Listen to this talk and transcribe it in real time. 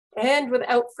And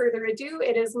without further ado,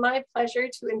 it is my pleasure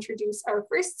to introduce our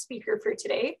first speaker for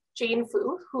today, Jane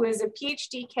Fu, who is a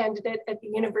PhD candidate at the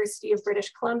University of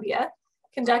British Columbia,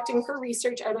 conducting her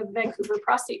research out of the Vancouver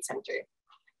Prostate Center.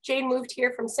 Jane moved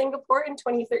here from Singapore in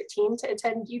 2013 to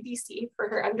attend UBC for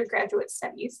her undergraduate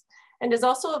studies, and is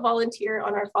also a volunteer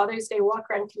on our Father's Day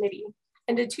Walk-Around Committee,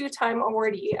 and a two-time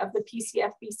awardee of the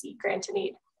PCFC Grant and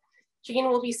Aid. Jane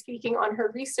will be speaking on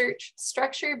her research,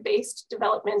 structure-based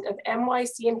development of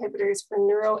MYC inhibitors for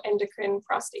neuroendocrine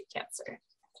prostate cancer.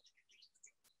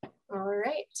 All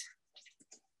right,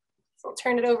 so I'll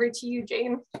turn it over to you,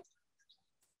 Jane.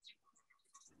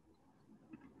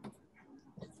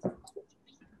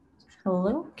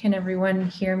 Hello, can everyone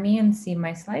hear me and see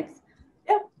my slides?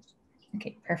 Yeah.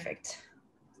 Okay, perfect.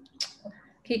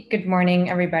 Okay, good morning,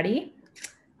 everybody.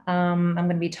 I'm going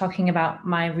to be talking about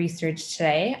my research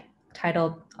today,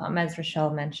 titled, as Rochelle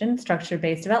mentioned,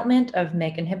 Structure-Based Development of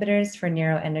MYC Inhibitors for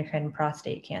Neuroendocrine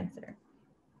Prostate Cancer.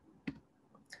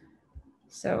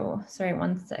 So, sorry,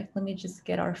 one sec. Let me just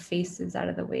get our faces out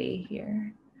of the way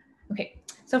here. Okay,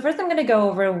 so first I'm going to go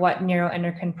over what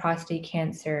neuroendocrine prostate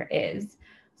cancer is.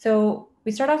 So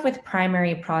we start off with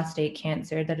primary prostate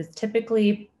cancer that is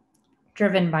typically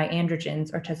driven by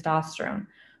androgens or testosterone.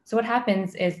 So what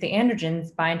happens is the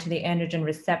androgens bind to the androgen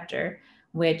receptor,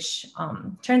 which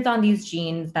turns on these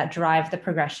genes that drive the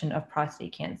progression of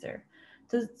prostate cancer.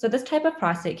 So this type of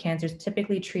prostate cancer is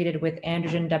typically treated with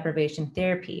androgen deprivation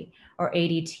therapy, or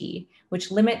ADT, which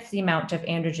limits the amount of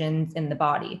androgens in the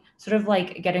body, sort of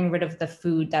like getting rid of the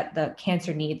food that the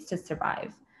cancer needs to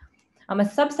survive. A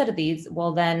subset of these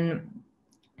will then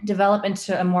develop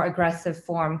into a more aggressive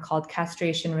form called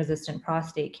castration-resistant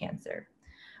prostate cancer.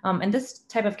 And this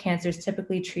type of cancer is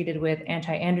typically treated with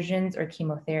anti-androgens or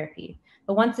chemotherapy.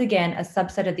 But once again, a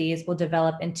subset of these will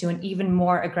develop into an even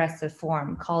more aggressive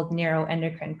form called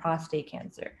neuroendocrine prostate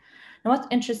cancer. Now, what's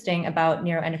interesting about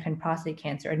neuroendocrine prostate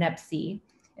cancer, or NEPC,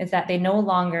 is that they no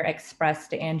longer express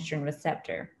the androgen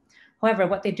receptor. However,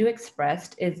 what they do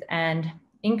express is an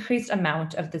increased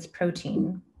amount of this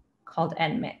protein called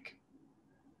NMYC.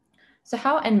 So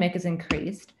how NMYC is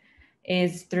increased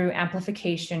is through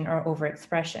amplification or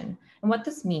overexpression. And what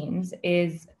this means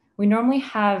is we normally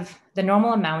have the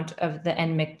normal amount of the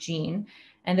NMYC gene,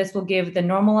 and this will give the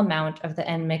normal amount of the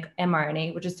NMYC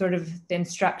mRNA, which is sort of the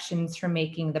instructions for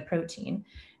making the protein,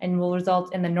 and will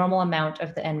result in the normal amount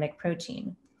of the NMYC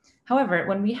protein. However,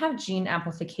 when we have gene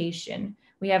amplification,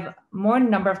 we have more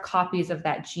number of copies of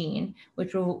that gene,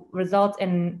 which will result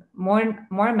in more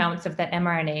amounts of that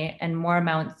mRNA and more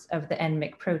amounts of the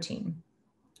NMYC protein.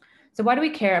 So why do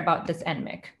we care about this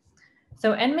NMYC?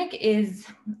 So NMYC is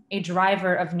a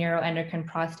driver of neuroendocrine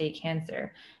prostate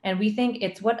cancer, and we think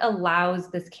it's what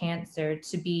allows this cancer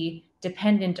to be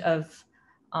dependent of,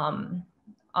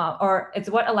 or it's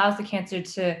what allows the cancer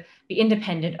to be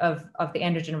independent of the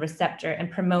androgen receptor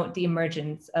and promote the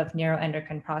emergence of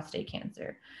neuroendocrine prostate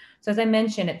cancer. So as I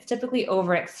mentioned, it's typically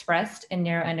overexpressed in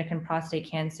neuroendocrine prostate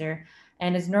cancer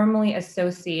and is normally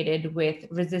associated with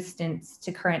resistance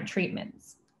to current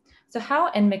treatments. So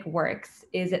how NMYC works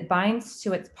is it binds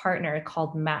to its partner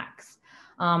called MAX,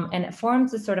 and it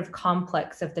forms a sort of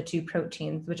complex of the two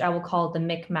proteins, which I will call the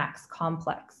MYC-MAX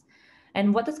complex.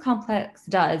 And what this complex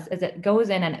does is it goes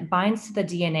in and it binds to the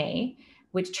DNA,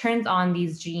 which turns on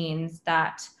these genes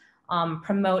that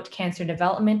promote cancer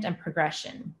development and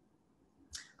progression.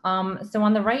 So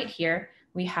on the right here,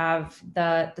 we have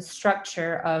the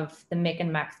structure of the MYC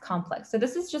and MAX complex. So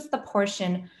this is just the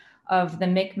portion of the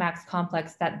MYC-MAX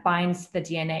complex that binds to the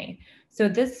DNA. So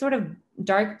this sort of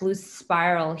dark blue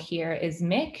spiral here is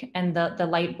MYC, and the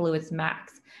light blue is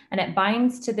MAX. And it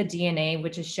binds to the DNA,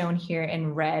 which is shown here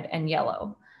in red and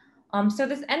yellow. So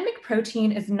this NMYC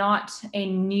protein is not a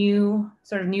new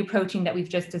protein that we've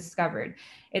just discovered.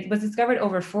 It was discovered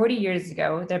over 40 years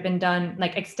ago. There have been done,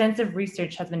 like extensive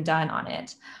research has been done on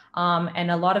it.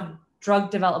 And a lot of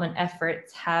drug development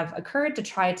efforts have occurred to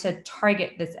try to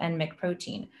target this NMYC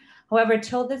protein. However,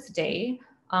 till this day,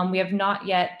 we have not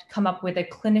yet come up with a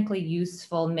clinically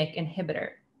useful MYC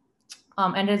inhibitor.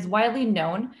 And it is widely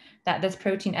known that this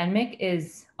protein NMYC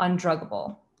is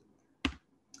undruggable.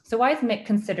 So why is MYC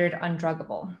considered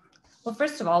undruggable? Well,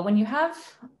 first of all, when you have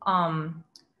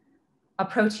a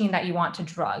protein that you want to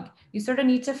drug, you sort of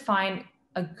need to find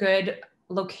a good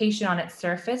location on its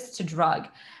surface to drug.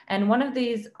 And one of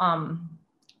these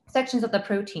sections of the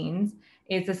proteins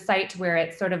is the site where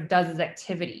it sort of does its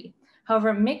activity.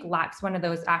 However, MYC lacks one of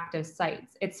those active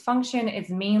sites. Its function is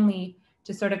mainly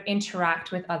to sort of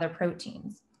interact with other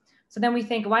proteins. So then we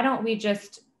think, why don't we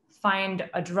just find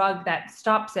a drug that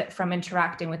stops it from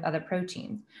interacting with other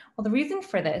proteins? Well, the reason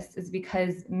for this is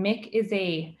because MYC is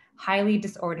a highly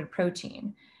disordered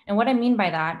protein. And what I mean by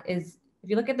that is, if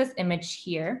you look at this image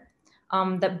here,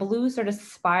 that blue sort of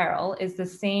spiral is the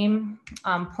same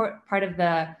part of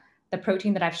the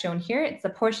protein that I've shown here. It's the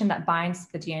portion that binds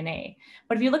to the DNA.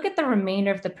 But if you look at the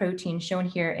remainder of the protein shown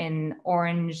here in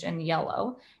orange and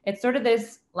yellow, it's sort of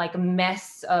this like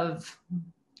mess of,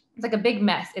 it's like a big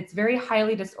mess. It's very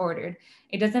highly disordered.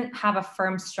 It doesn't have a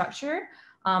firm structure.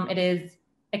 It is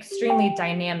extremely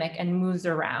dynamic and moves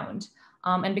around.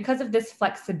 And because of this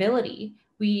flexibility,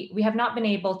 we have not been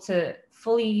able to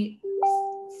fully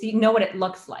know what it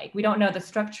looks like. We don't know the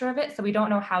structure of it, so we don't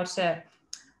know how to,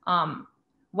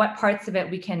 what parts of it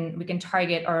we can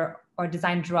target or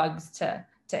design drugs to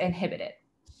inhibit it.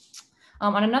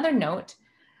 On another note,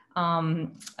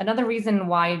 another reason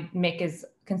why MYC is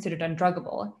considered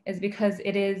undruggable is because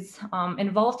it is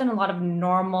involved in a lot of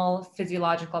normal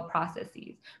physiological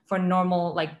processes for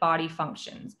normal like body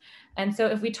functions. And so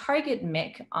if we target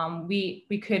MYC,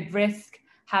 we could risk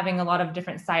having a lot of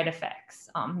different side effects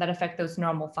that affect those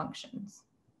normal functions.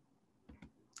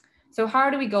 So how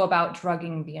do we go about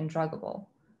drugging the undruggable?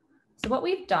 So what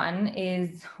we've done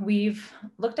is we've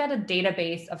looked at a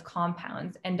database of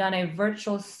compounds and done a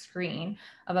virtual screen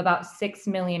of about 6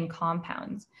 million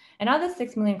compounds. And out of the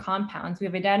 6 million compounds,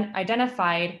 we've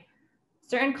identified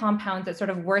certain compounds that sort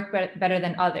of work better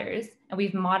than others. And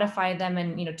we've modified them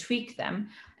and tweaked them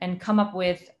and come up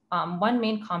with one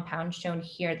main compound shown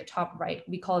here at the top right,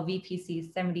 we call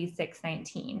VPC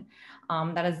 7619,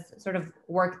 that has sort of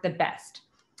worked the best.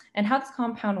 And how this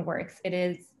compound works,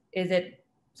 it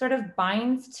sort of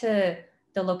binds to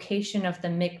the location of the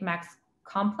MYC-MAX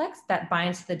complex that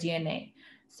binds to the DNA.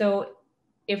 So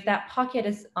if that pocket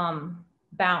is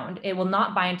bound, it will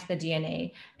not bind to the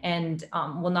DNA and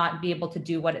will not be able to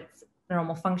do what its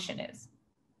normal function is.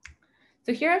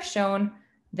 So here I've shown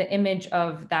the image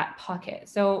of that pocket.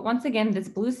 So once again, this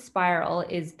blue spiral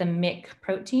is the MYC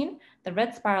protein, the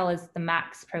red spiral is the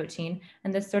MAX protein,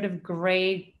 and this sort of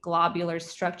gray globular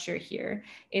structure here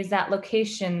is that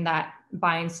location that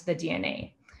binds to the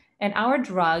DNA. And our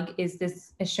drug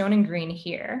is shown in green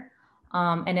here,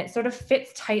 and it sort of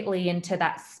fits tightly into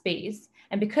that space.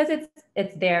 And because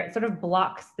it's there, it sort of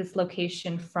blocks this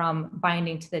location from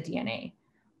binding to the DNA.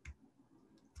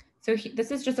 So this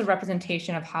is just a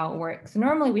representation of how it works.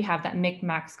 Normally we have that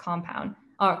MYC-MAX compound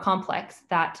or complex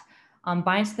that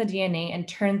binds to the DNA and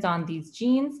turns on these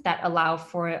genes that allow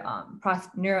for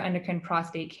neuroendocrine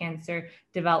prostate cancer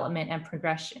development and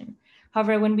progression.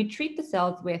 However, when we treat the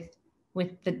cells with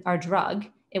our drug,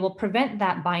 it will prevent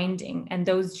that binding and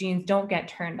those genes don't get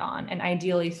turned on and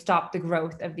ideally stop the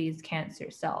growth of these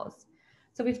cancer cells.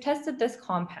 So we've tested this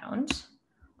compound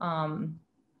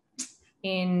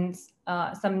in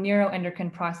some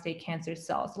neuroendocrine prostate cancer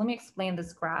cells. So let me explain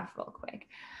this graph real quick.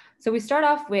 So we start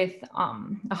off with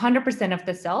 100% of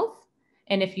the cells.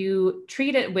 And if you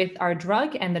treat it with our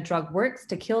drug and the drug works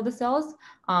to kill the cells,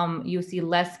 you see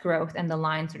less growth and the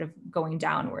line sort of going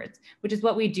downwards, which is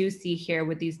what we do see here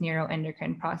with these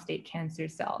neuroendocrine prostate cancer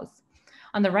cells.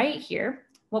 On the right here,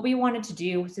 what we wanted to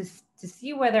do was to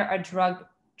see whether our drug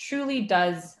truly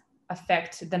does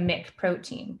affect the MYC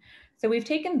protein. So we've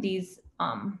taken these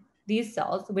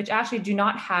cells, which actually do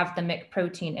not have the MYC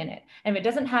protein in it. And if it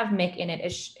doesn't have MYC in it,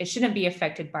 it shouldn't be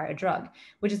affected by a drug,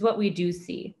 which is what we do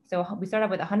see. So we start off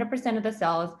with 100% of the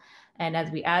cells, and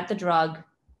as we add the drug,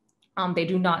 they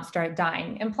do not start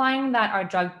dying, implying that our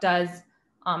drug does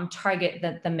target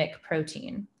the MYC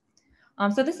protein.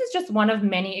 So this is just one of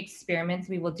many experiments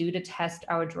we will do to test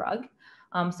our drug.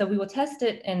 So we will test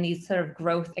it in these sort of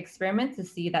growth experiments to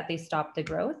see that they stop the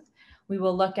growth. We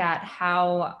will look at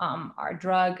how our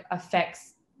drug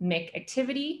affects MYC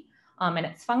activity and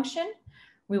its function.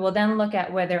 We will then look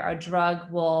at whether our drug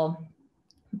will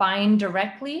bind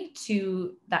directly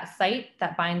to that site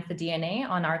that binds the DNA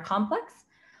on our complex.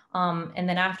 And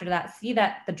then after that, see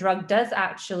that the drug does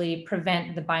actually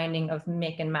prevent the binding of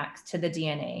MYC and MAX to the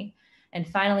DNA. And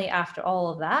finally, after all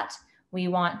of that, we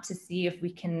want to see if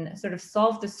we can sort of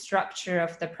solve the structure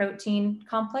of the protein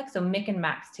complex, so MYC and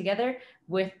MAX together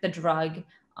with the drug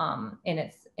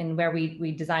in where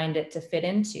we designed it to fit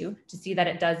into, to see that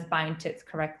it does bind to its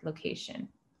correct location.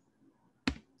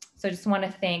 So I just want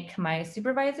to thank my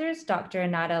supervisors, Dr.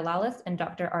 Nada Lalas and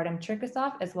Dr. Artem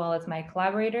Cherkasov, as well as my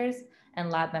collaborators and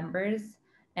lab members.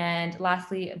 And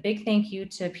lastly, a big thank you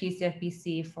to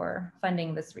PCFBC for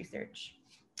funding this research.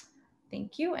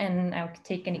 Thank you, and I'll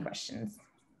take any questions.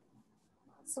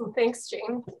 Awesome, thanks,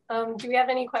 Jane. Do we have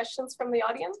any questions from the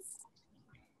audience?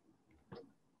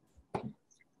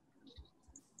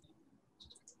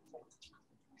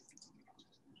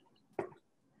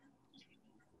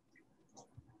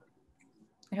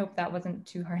 I hope that wasn't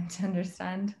too hard to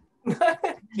understand.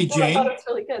 Hey, Jane, I thought it was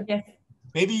really good. Yes.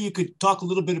 maybe you could talk a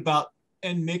little bit about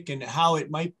NMIC and how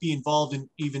it might be involved in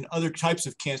even other types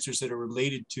of cancers that are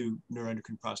related to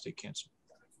neuroendocrine prostate cancer.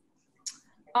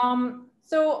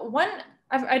 So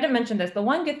I didn't mention this, but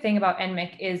one good thing about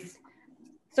NMIC is,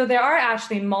 so there are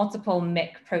actually multiple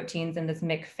MIC proteins in this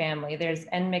MIC family. There's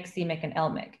NMIC, CMIC, and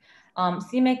LMIC.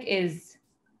 CMIC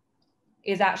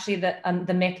is actually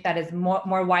the MIC that is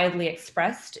more widely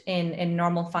expressed in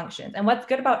normal functions. And what's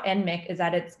good about NMIC is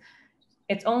that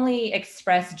it's only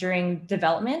expressed during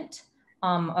development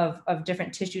of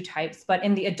different tissue types, but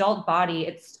in the adult body,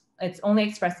 it's only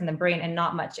expressed in the brain and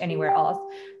not much anywhere else.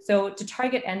 So to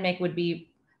target NMIC would be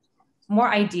more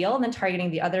ideal than targeting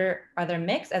the other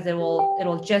MICs, as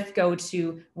it'll just go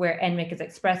to where NMIC is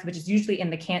expressed, which is usually in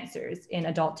the cancers in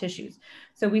adult tissues.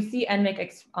 So we see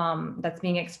NMIC that's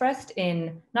being expressed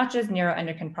in not just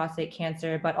neuroendocrine prostate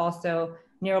cancer, but also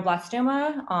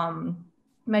neuroblastoma,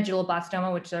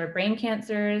 medulloblastoma, which are brain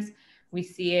cancers. We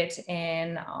see it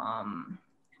in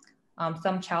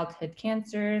some childhood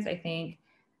cancers, I think.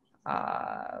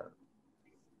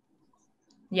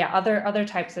 Other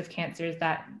types of cancers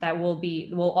that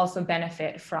will also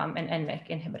benefit from an NMIC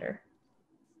inhibitor.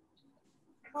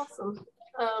 Awesome.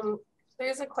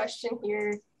 There's a question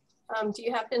here. Do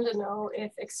you happen to know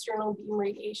if external beam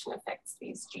radiation affects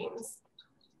these genes?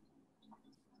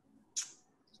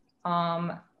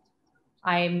 I'm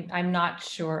not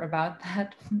sure about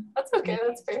that. That's okay,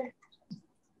 that's fair.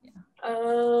 Yeah.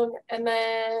 And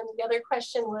then the other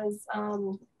question was,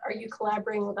 are you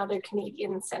collaborating with other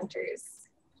Canadian centers?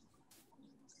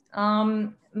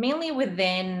 Mainly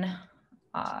within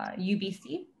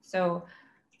UBC. So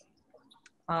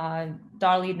Dr.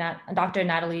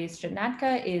 Natalie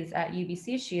Stritnatka is at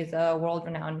UBC. She is a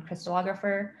world-renowned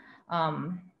crystallographer.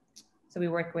 So we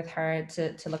work with her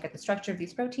to look at the structure of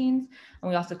these proteins. And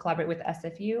we also collaborate with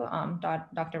SFU.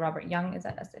 Dr. Robert Young is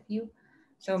at SFU.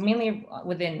 So mainly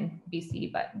within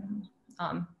BC, but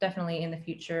definitely in the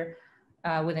future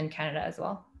within Canada as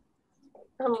well.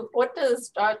 What does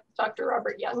Dr.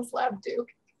 Robert Young's lab do?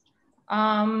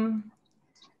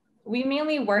 We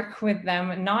mainly work with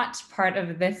them, not part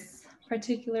of this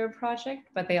particular project,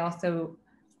 but they also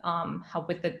help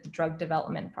with the drug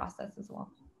development process as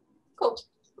well. Cool.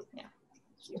 Yeah.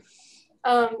 Thank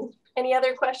you. Any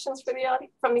other questions for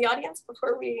from the audience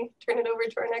before we turn it over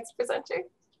to our next presenter?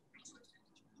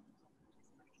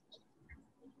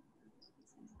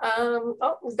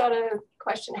 We've got a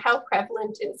question. How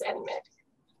prevalent is NMIC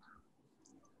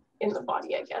in the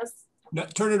body, I guess? No,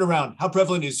 turn it around. How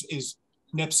prevalent is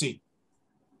NEPC?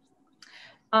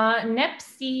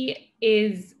 NEPC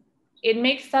it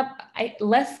makes up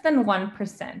less than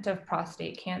 1% of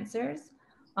prostate cancers.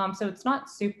 So it's not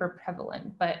super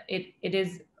prevalent, but it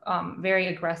is very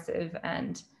aggressive,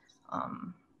 and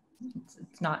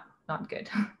it's not good.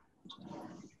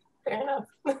 Fair enough.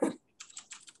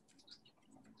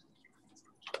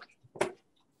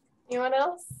 Anyone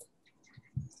else?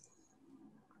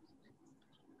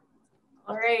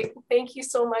 All right, thank you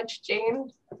so much,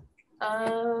 Jane.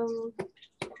 Let's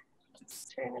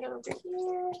turn it over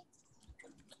here.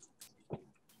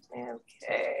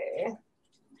 Okay.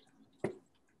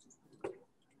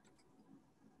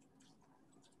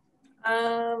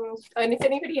 And if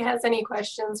anybody has any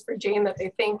questions for Jane that they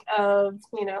think of,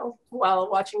 while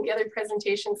watching the other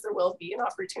presentations, there will be an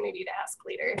opportunity to ask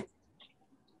later.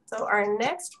 So our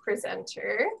next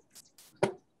presenter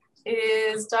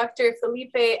is Dr.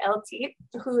 Felipe Eltit,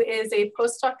 who is a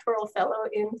postdoctoral fellow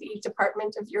in the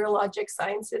Department of Urologic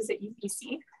Sciences at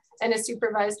UBC and is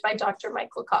supervised by Dr.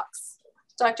 Michael Cox.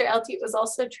 Dr. Eltit was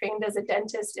also trained as a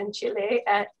dentist in Chile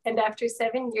and after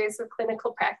 7 years of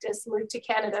clinical practice, moved to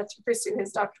Canada to pursue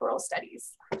his doctoral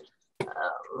studies.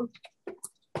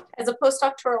 As a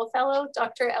postdoctoral fellow,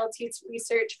 Dr. Eltit's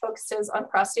research focuses on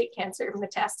prostate cancer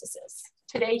metastasis.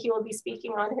 Today, he will be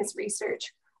speaking on his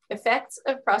research, Effects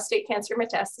of Prostate Cancer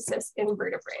Metastasis in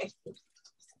Vertebrae.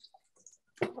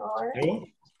 All right. Hello.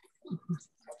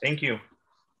 Thank you.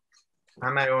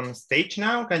 Am I on stage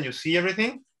now? Can you see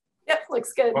everything? Yep,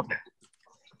 looks good. Okay.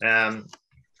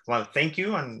 Well, thank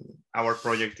you. And our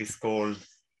project is called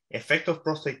Effect of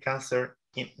Prostate Cancer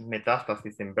in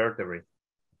Metastasis in Vertebrae.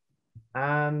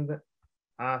 And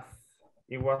as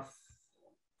it was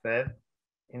said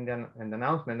in the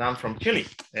announcement, I'm from Chile,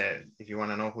 if you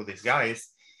want to know who this guy is.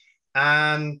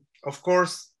 And of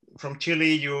course, from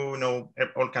Chile, you know,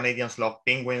 all Canadians love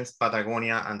penguins,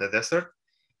 Patagonia, and the desert.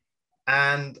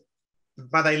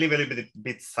 But I live a little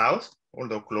bit south,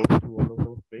 although close to all of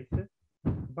those places.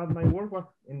 But my work was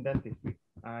in dentistry.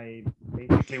 I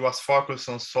basically was focused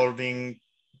on solving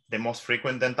the most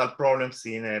frequent dental problems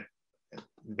in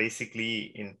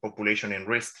basically in population in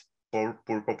risk,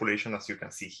 poor population, as you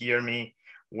can see here, me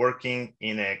working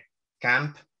in a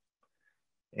camp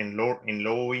in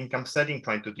low income setting,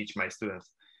 trying to teach my students.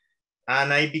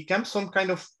 And I became some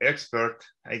kind of expert.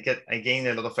 I gained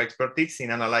a lot of expertise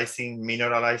in analyzing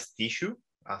mineralized tissue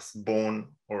as bone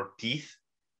or teeth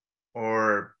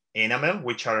or enamel,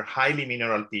 which are highly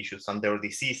mineral tissues and their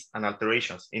disease and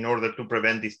alterations in order to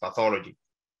prevent this pathology.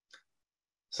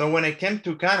 So when I came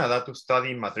to Canada to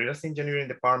study materials engineering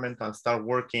department and start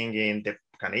working in the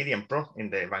in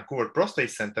the Vancouver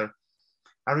Prostate Center,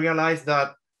 I realized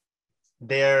that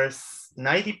there's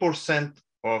 90%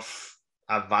 of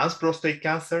advanced prostate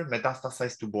cancer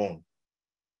metastasized to bone.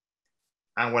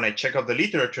 And when I check out the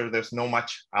literature, there's not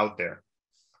much out there.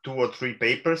 2 or 3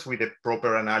 papers with a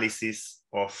proper analysis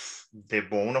of the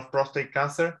bone of prostate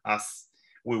cancer, as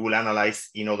we will analyze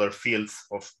in other fields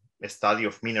of a study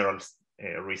of minerals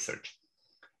research.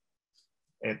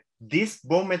 These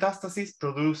bone metastases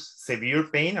produce severe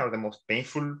pain, are the most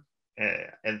painful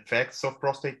effects of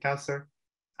prostate cancer,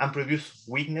 and produce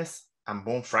weakness and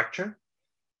bone fracture.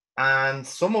 And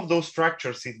some of those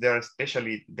fractures, if they're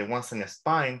especially the ones in the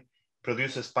spine,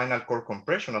 produce a spinal cord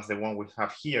compression, as the one we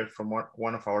have here from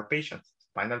one of our patients.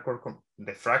 Spinal cord,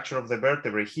 the fracture of the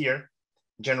vertebrae here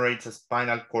generates a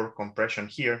spinal cord compression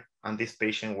here, and this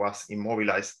patient was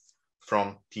immobilized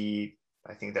from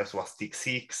I think that was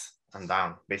T6 and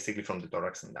down, basically from the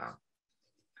thorax and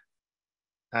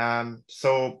down.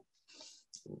 So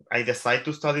I decided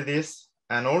to study this,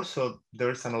 and also there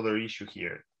is another issue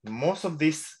here. Most of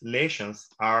these lesions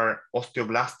are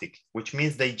osteoblastic, which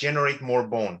means they generate more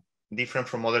bone, different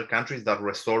from other countries that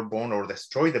restore bone or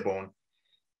destroy the bone.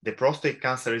 The prostate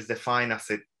cancer is defined as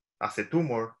a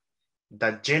tumor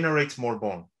that generates more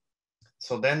bone.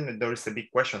 So then there is a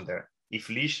big question there. If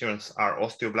lesions are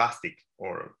osteoblastic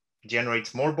or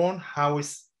generates more bone, how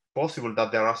is possible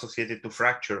that they are associated to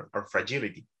fracture or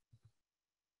fragility?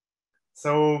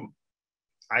 So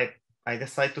I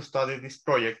decided to study this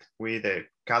project with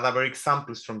cadaveric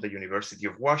samples from the University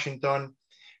of Washington.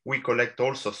 We collect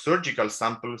also surgical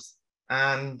samples,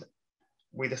 and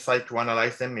we decided to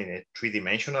analyze them in a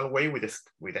 3-dimensional way with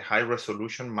a high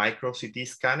resolution micro CT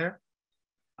scanner,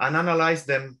 and analyze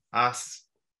them as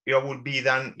it would be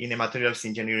done in a materials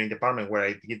engineering department where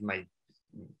I did my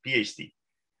PhD.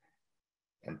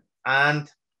 And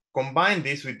combine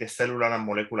this with the cellular and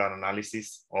molecular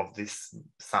analysis of these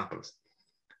samples.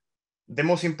 The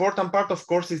most important part, of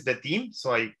course, is the team.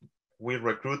 So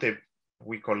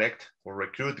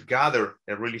gather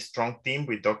a really strong team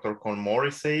with Dr. Con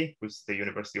Morrissey, who's the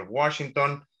University of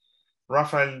Washington,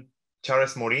 Rafael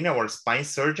Charles Morina, our spine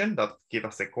surgeon, that give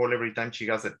us a call every time she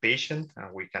has a patient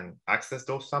and we can access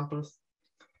those samples.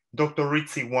 Dr.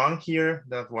 Ritzi Wang here,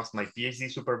 that was my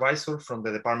PhD supervisor from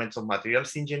the Department of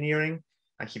Materials Engineering,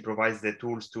 and he provides the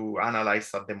tools to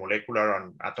analyze at the molecular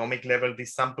and atomic level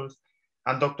these samples.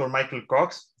 And Dr. Michael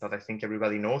Cox, that I think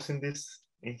everybody knows in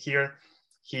here,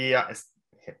 he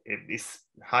is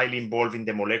highly involved in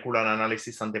the molecular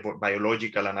analysis and the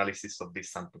biological analysis of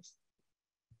these samples.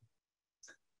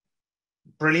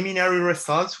 Preliminary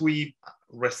results, we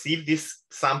received these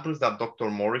samples that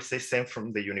Dr. Morrissey sent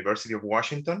from the University of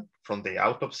Washington, from the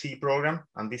autopsy program,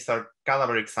 and these are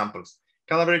cadaveric samples.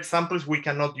 Cadaveric samples, we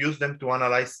cannot use them to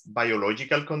analyze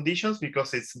biological conditions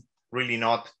because it's really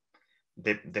not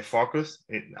the focus,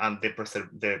 and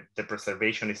the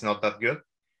preservation is not that good,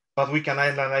 but we can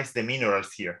analyze the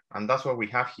minerals here. And that's what we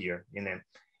have here in a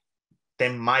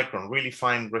 10 micron, really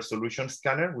fine resolution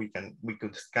scanner. We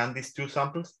could scan these 2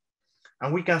 samples,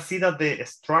 and we can see that the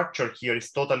structure here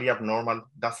is totally abnormal,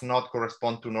 does not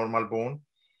correspond to normal bone.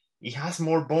 It has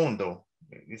more bone though.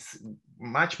 It's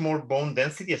much more bone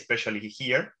density, especially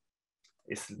here.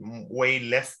 It's way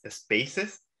less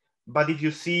spaces. But if you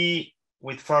see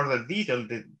with further detail,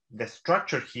 the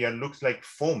structure here looks like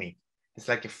foamy. It's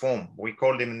like a foam. We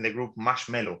call them in the group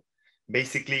marshmallow.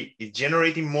 Basically, it's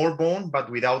generating more bone,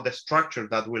 but without the structure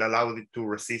that will allow it to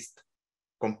resist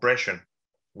compression,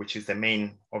 which is the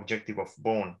main objective of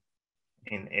bone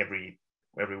in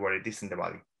everywhere it is in the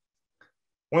body.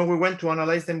 When we went to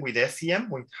analyze them with SEM,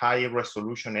 with high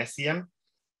resolution SEM,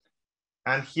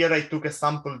 and here I took a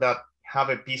sample that have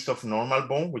a piece of normal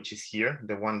bone, which is here,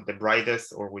 the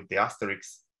brightest or with the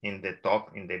asterisk in the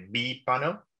top, in the B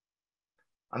panel.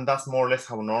 And that's more or less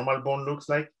how normal bone looks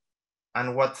like.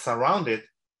 And what's around it,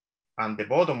 and the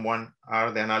bottom one,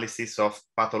 are the analysis of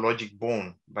pathologic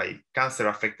bone by cancer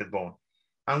affected bone.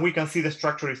 And we can see the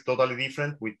structure is totally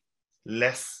different with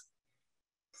less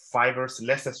fibers,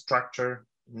 less structure,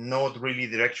 not really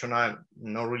directional,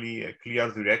 not really a clear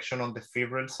direction on the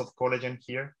fibrils of collagen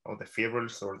here, or the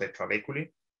fibrils or the trabeculae,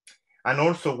 and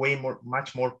also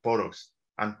much more porous.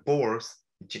 And pores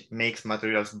makes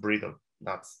materials brittle.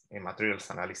 That's a materials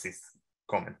analysis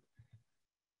comment.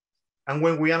 And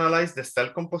when we analyze the cell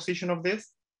composition of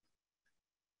this,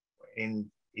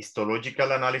 in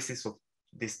histological analysis of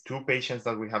these two patients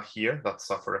that we have here that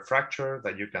suffer a fracture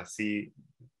that you can see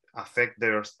affect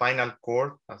their spinal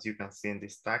cord, as you can see in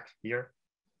this tag here.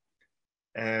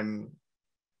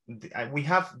 We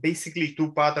have basically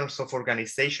two patterns of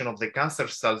organization of the cancer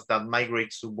cells that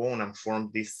migrate to bone and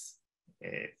form this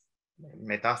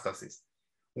metastasis.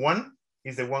 One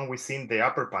is the one we see in the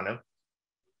upper panel,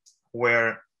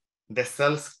 where the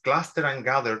cells cluster and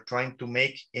gather trying to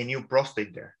make a new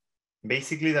prostate there.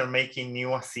 Basically, they're making new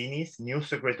acinis, new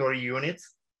secretory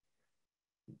units,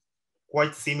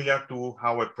 quite similar to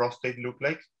how a prostate looks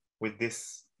like, with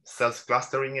these cells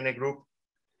clustering in a group.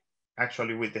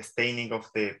 Actually, with the staining of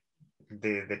the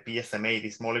PSMA,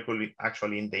 this molecule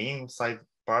actually in the inside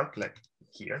part, like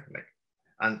here,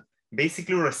 and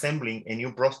basically resembling a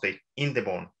new prostate in the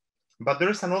bone. But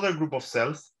there's another group of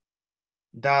cells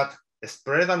that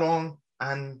spread along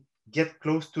and get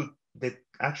close to the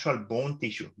actual bone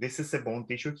tissue. This is a bone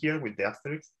tissue here with the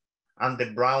asterisk, and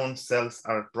the brown cells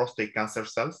are prostate cancer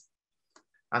cells.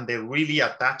 And they really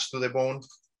attach to the bone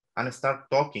and start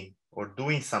talking or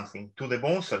doing something to the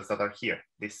bone cells that are here.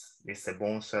 This is a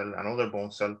bone cell, another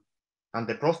bone cell, and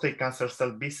the prostate cancer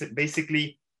cell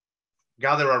basically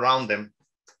gather around them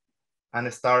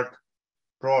and start,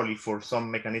 probably for some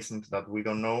mechanisms that we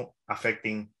don't know,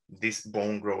 affecting this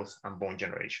bone growth and bone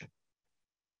generation.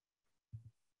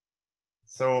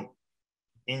 So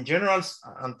in general,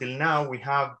 until now, we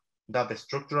have that the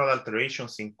structural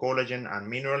alterations in collagen and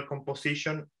mineral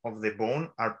composition of the bone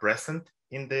are present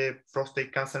in the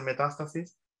prostate cancer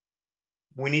metastasis.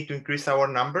 We need to increase our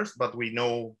numbers, but we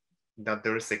know that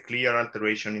there is a clear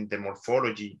alteration in the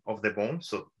morphology of the bone.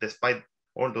 So despite,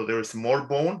 although there is more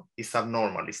bone, it's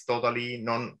abnormal. It's totally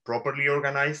non-properly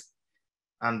organized,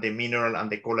 and the mineral and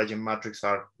the collagen matrix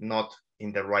are not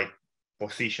in the right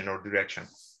position or direction.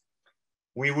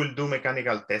 We will do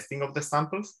mechanical testing of the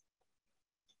samples.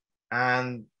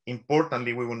 And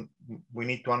importantly, we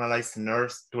need to analyze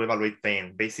nerves to evaluate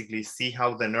pain, basically see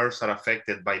how the nerves are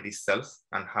affected by these cells,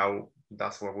 and how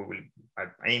that's what we will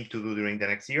aim to do during the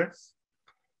next year.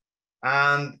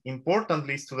 And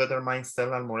importantly is to determine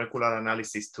cell and molecular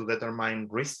analysis to determine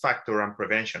risk factor and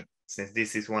prevention, since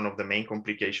this is one of the main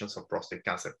complications of prostate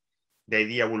cancer. The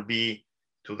idea will be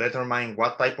to determine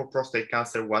what type of prostate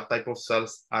cancer, what type of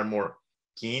cells are more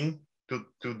keen to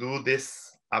do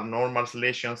this abnormal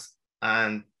lesions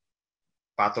and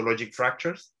pathologic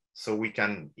fractures, so we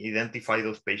can identify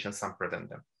those patients and prevent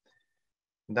them.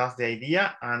 That's the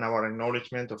idea, and our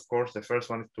acknowledgement, of course, the first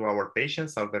one is to our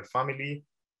patients, their family,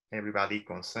 everybody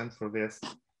consent for this,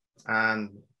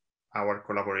 and our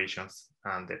collaborations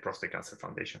and the Prostate Cancer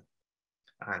Foundation.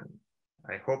 And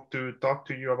I hope to talk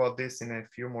to you about this in a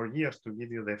few more years to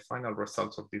give you the final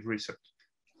results of this research.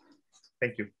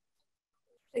 Thank you.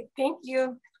 Thank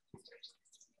you.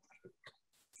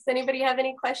 Does anybody have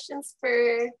any questions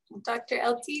for Dr.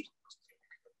 Eltit?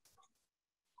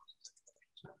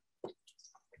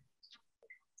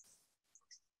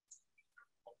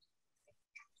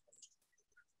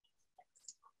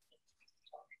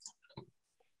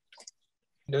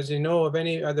 Does he know of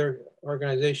any other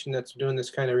organization that's doing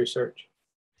this kind of research?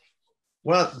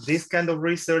 Well, this kind of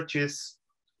research is,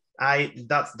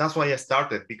 that's why I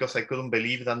started, because I couldn't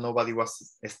believe that nobody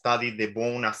was studied the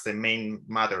bone as the main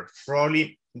matter.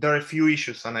 Probably there are a few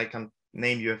issues, and I can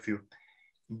name you a few.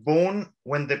 Bone,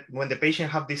 when the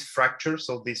patient have these fractures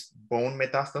of this bone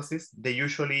metastasis, they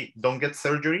usually don't get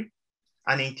surgery.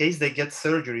 And in case they get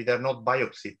surgery, they're not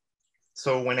biopsied.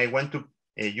 So when I went to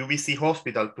a UBC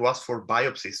hospital to ask for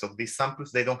biopsies of these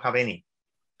samples, they don't have any,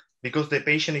 because the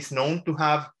patient is known to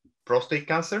have prostate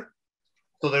cancer.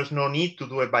 So there's no need to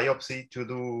do a biopsy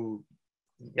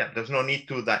there's no need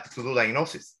to do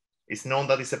diagnosis. It's known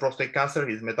that it's a prostate cancer,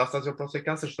 it's metastasis of prostate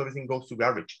cancer, so everything goes to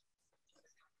garbage.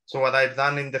 So what I've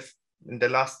done in the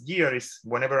last year is,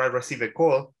 whenever I receive a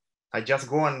call, I just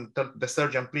go and tell the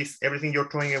surgeon, please, everything you're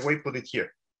throwing away, put it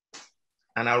here,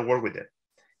 and I'll work with it.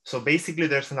 So basically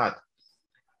there's not.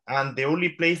 And the only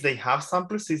place they have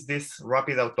samples is this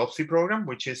rapid autopsy program,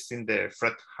 which is in the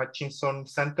Fred Hutchinson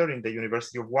Center in the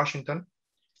University of Washington.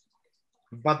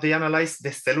 But they analyze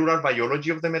the cellular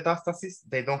biology of the metastasis.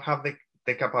 They don't have the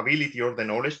capability or the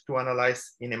knowledge to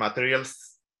analyze in a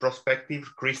materials perspective,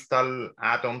 crystal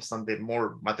atoms, and the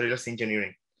more materials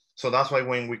engineering. So that's why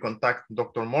when we contact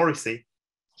Dr. Morrissey,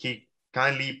 he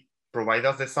kindly provide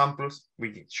us the samples.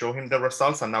 We show him the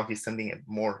results, and now he's sending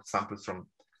more samples from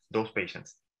those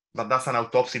patients. But that's an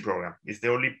autopsy program. It's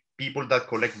the only people that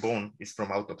collect bone is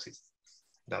from autopsies.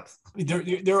 That's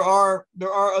there are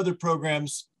other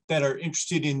programs that are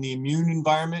interested in the immune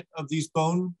environment of these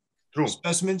bone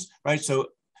specimens, right? So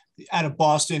out of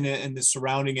Boston and the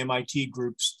surrounding MIT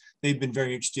groups, they've been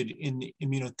very interested in the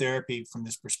immunotherapy from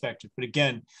this perspective. But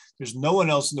again, there's no one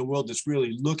else in the world that's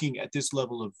really looking at this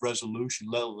level of resolution,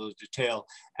 level of detail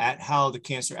at how the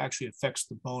cancer actually affects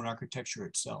the bone architecture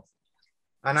itself.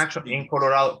 And actually in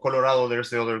Colorado,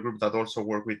 there's the other group that also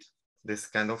work with this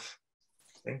kind of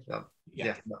thing. That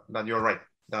you're right.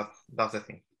 That's the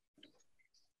thing.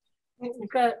 We've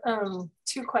got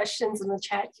 2 questions in the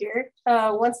chat here.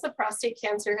 Once the prostate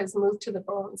cancer has moved to the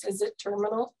bones, is it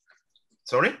terminal?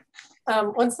 Sorry?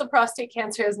 Once the prostate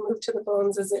cancer has moved to the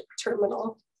bones, is it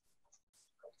terminal?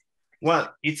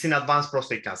 Well, it's in advanced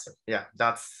prostate cancer. Yeah,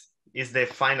 is the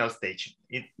final stage.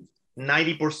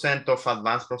 90% of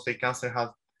advanced prostate cancer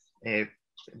have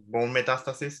bone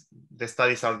metastasis. The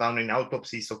studies are done in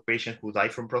autopsies of patients who die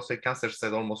from prostate cancer,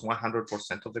 said almost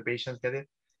 100% of the patients get it.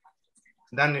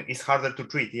 Then it's harder to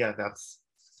treat. Yeah,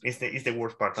 is the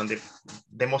worst part and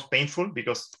the most painful,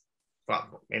 because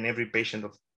well, in every patient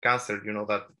of cancer, you know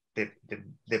that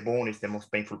the bone is the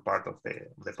most painful part of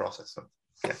the process. So,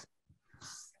 yeah.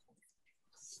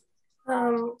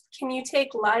 Can you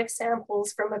take live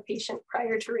samples from a patient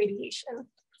prior to radiation?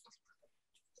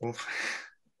 Oof.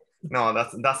 No,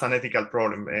 that's an ethical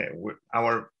problem.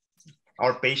 Our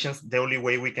patients, the only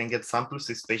way we can get samples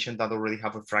is patients that already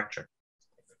have a fracture,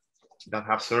 that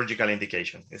have surgical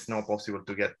indication. It's not possible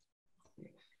to get.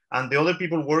 And the other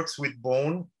people work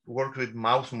with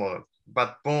mouse model,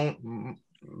 but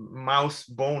mouse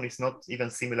bone is not even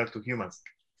similar to humans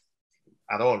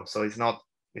at all. So it's not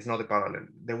a parallel.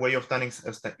 The way of staining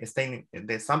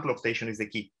the sample obtain is the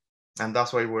key. And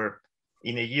that's why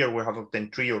in a year, we have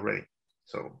obtained 3 already.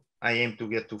 So I aim to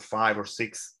get to 5 or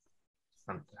 6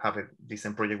 and have a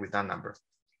decent project with that number.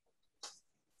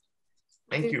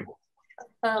 Thank you.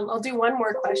 I'll do one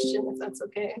more question if that's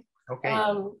okay. Okay.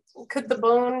 Could the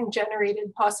bone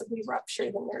generated possibly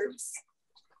rupture the nerves?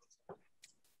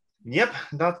 Yep,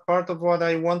 that's part of what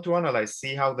I want to analyze,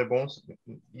 see how the bones,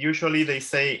 usually they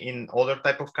say in other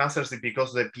type of cancers, it's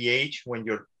because the pH when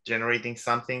you're generating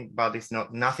something, but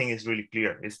nothing is really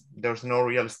clear. There's no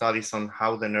real studies on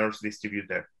how the nerves distribute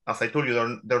there. As I told you,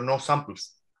 there are no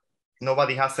samples.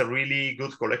 Nobody has a really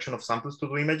good collection of samples to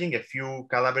do imaging, a few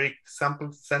cadaveric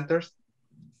sample centers,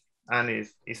 and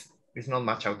it's not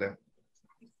much out there.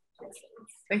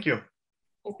 Thank you.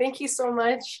 Thank you so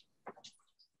much.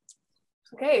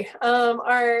 Okay,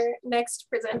 our next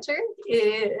presenter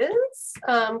is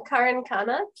Karan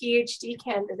Khanna, PhD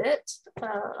candidate.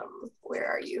 Where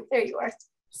are you? There you are.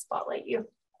 Spotlight you.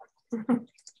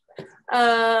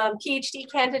 PhD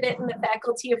candidate in the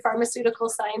Faculty of Pharmaceutical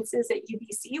Sciences at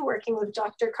UBC, working with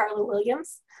Dr. Carla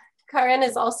Williams. Karan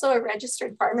is also a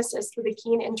registered pharmacist with a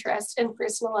keen interest in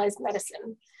personalized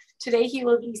medicine. Today, he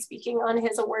will be speaking on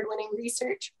his award-winning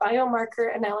research,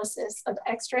 biomarker analysis of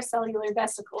extracellular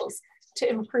vesicles to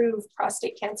improve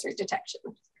prostate cancer detection.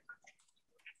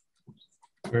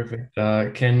 Perfect.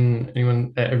 Can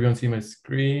everyone see my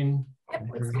screen? Yep,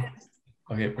 let's do it.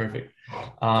 Okay, perfect.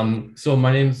 So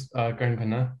my name's Karan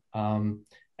Khanna,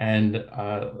 and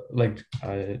like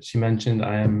she mentioned,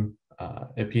 I am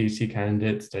a PhD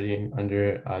candidate studying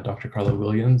under Dr. Carla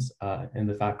Williams in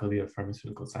the Faculty of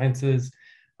Pharmaceutical Sciences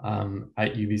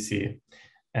at UBC.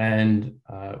 And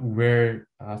we're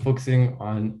focusing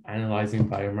on analyzing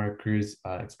biomarkers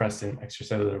expressed in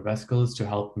extracellular vesicles to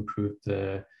help improve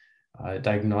the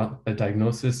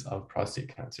diagnosis of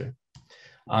prostate cancer.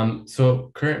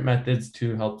 So current methods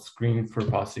to help screen for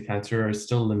prostate cancer are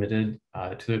still limited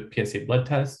to the PSA blood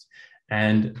test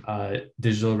and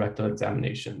digital rectal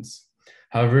examinations.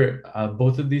 However,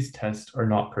 both of these tests are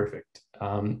not perfect.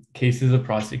 Cases of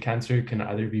prostate cancer can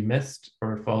either be missed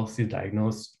or falsely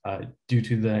diagnosed due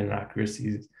to the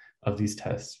inaccuracies of these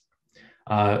tests.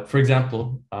 For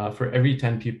example, for every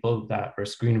 10 people that are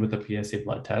screened with a PSA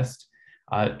blood test,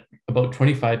 about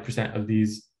 25% of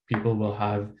these people will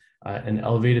have an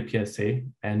elevated PSA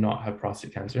and not have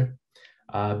prostate cancer.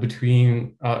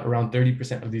 Between around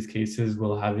 30% of these cases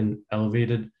will have an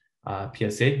elevated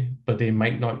PSA, but they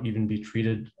might not even be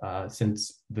treated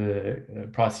since the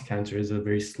prostate cancer is a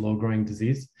very slow growing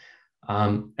disease.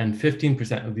 And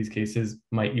 15% of these cases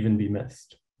might even be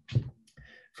missed.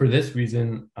 For this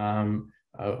reason,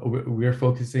 we're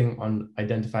focusing on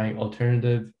identifying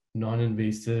alternative,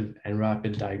 non-invasive, and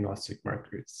rapid diagnostic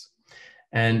markers.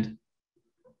 And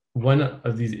one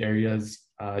of these areas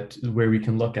where we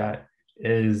can look at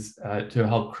is to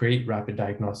help create rapid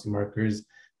diagnostic markers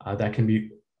that can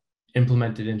be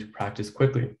implemented into practice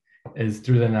quickly is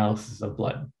through the analysis of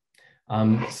blood.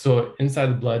 So inside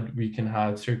the blood, we can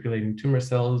have circulating tumor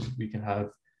cells, we can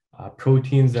have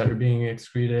proteins that are being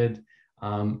excreted,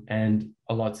 and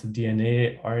lots of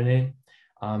DNA, RNA.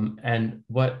 And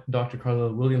what Dr.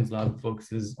 Carla Williams' lab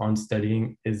focuses on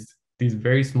studying is these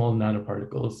very small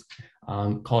nanoparticles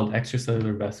called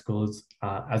extracellular vesicles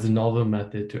as a novel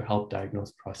method to help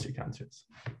diagnose prostate cancers.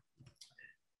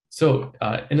 So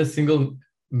in a single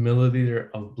milliliter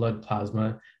of blood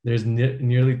plasma, there's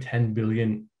nearly 10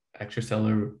 billion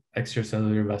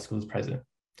extracellular vesicles present.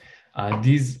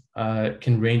 These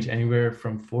can range anywhere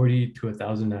from 40 to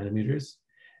 1,000 nanometers,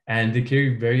 and they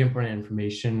carry very important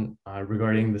information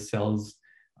regarding the cells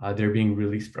they're being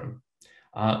released from.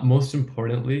 Most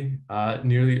importantly,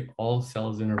 nearly all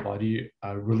cells in our body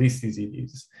release these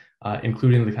EVs,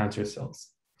 including the cancerous cells.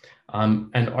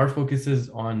 And our focus is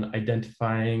on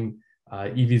identifying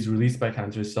EVs released by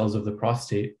cancerous cells of the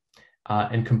prostate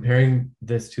and comparing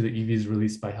this to the EVs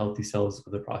released by healthy cells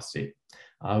of the prostate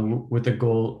with the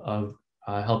goal of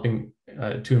helping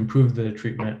to improve the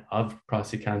treatment of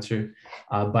prostate cancer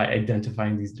by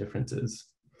identifying these differences.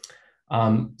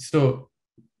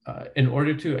 In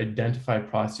order to identify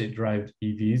prostate-derived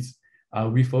EVs,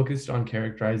 we focused on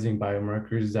characterizing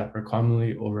biomarkers that are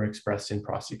commonly overexpressed in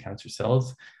prostate cancer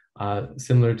cells,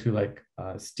 similar to like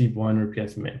STEAP1 or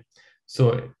PSMA.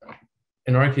 So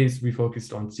in our case, we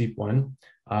focused on STEAP1,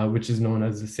 which is known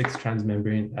as the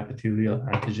 6-transmembrane epithelial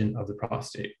antigen of the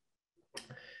prostate.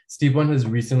 STEAP1 has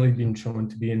recently been shown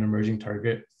to be an emerging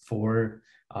target for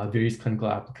various clinical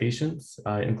applications,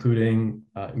 including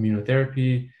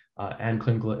immunotherapy and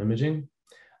clinical imaging.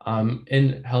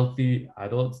 In healthy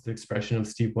adults, the expression of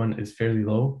STEAP1 is fairly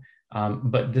low,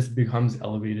 but this becomes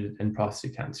elevated in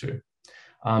prostate cancer.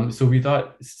 So we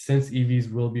thought since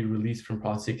EVs will be released from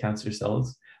prostate cancer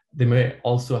cells, they may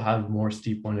also have more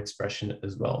STEAP1 expression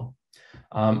as well.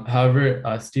 However,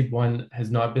 STEAP1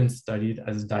 has not been studied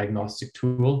as a diagnostic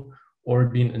tool or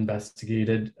been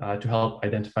investigated to help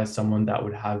identify someone that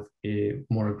would have a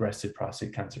more aggressive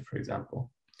prostate cancer, for example.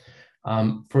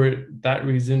 For that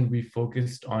reason, we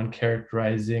focused on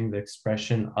characterizing the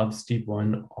expression of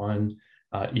STEAP1 on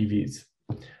EVs.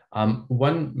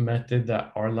 One method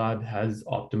that our lab has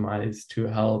optimized to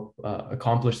help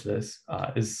accomplish this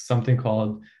is something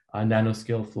called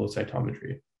nanoscale flow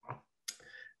cytometry.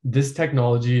 This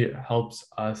technology helps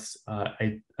us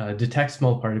detect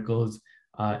small particles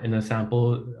in a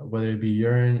sample, whether it be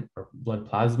urine or blood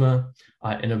plasma,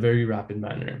 in a very rapid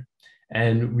manner.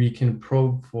 And we can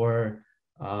probe for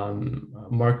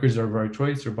markers of our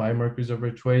choice or biomarkers of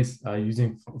our choice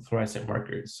using fluorescent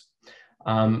markers.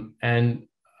 In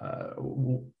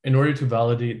order to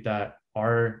validate that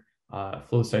our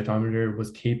flow cytometer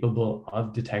was capable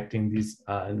of detecting these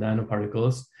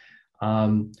nanoparticles,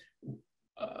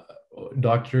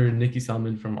 Dr. Nikki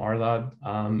Selman from our lab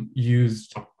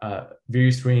used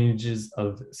various ranges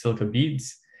of silica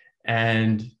beads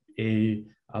and a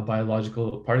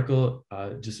biological particle,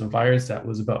 just a virus that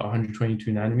was about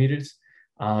 122 nanometers.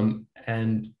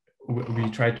 And we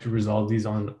tried to resolve these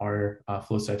on our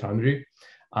flow cytometry.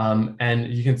 And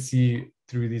you can see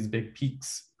through these big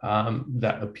peaks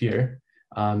that appear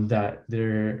that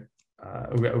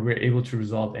we're able to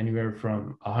resolve anywhere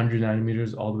from 100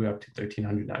 nanometers all the way up to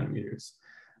 1300 nanometers.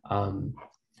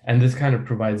 And this kind of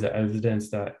provides the evidence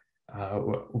that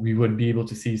we would be able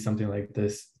to see something like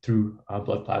this through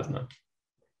blood plasma.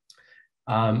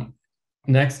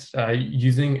 Next,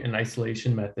 using an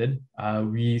isolation method,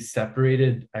 we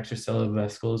separated extracellular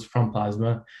vesicles from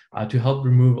plasma to help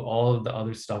remove all of the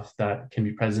other stuff that can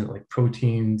be present, like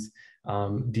proteins,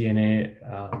 DNA,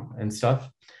 and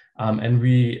stuff. And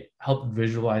we helped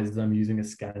visualize them using a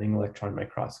scanning electron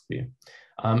microscopy.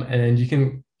 And you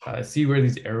can see where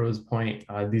these arrows point,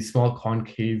 these small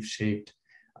concave-shaped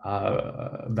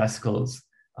vesicles,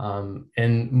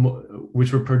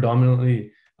 which were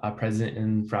predominantly present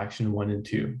in fraction 1 and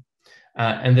 2.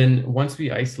 And then once we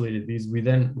isolated these, we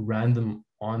then ran them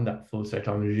on that flow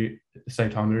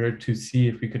cytometer to see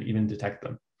if we could even detect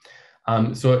them.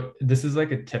 So this is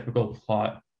like a typical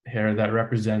plot here that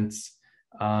represents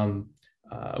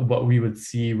what we would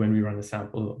see when we run a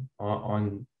sample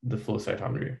on the flow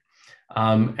cytometer.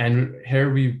 And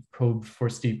here we probed for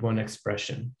STEAP1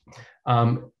 expression.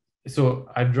 So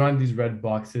I've drawn these red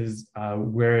boxes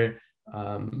where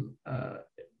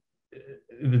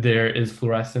there is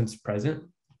fluorescence present.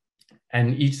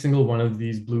 And each single one of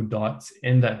these blue dots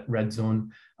in that red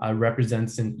zone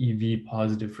represents an EV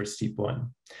positive for STEAP1.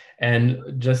 And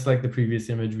just like the previous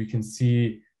image, we can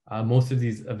see most of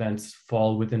these events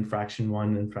fall within fraction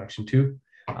 1 and fraction 2,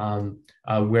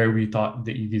 where we thought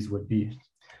the EVs would be.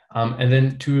 And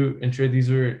then to ensure these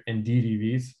were indeed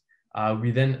EVs,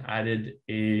 we then added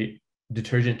a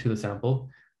detergent to the sample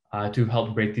to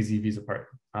help break these EVs apart.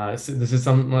 So this is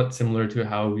somewhat similar to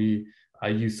how we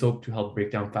use soap to help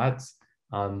break down fats.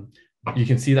 You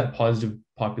can see that positive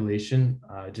population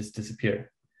just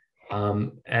disappear.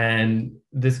 And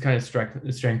this kind of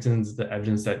strengthens the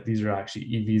evidence that these are actually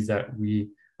EVs that we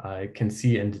can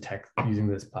see and detect using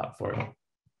this platform.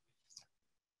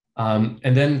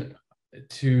 And then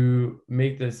to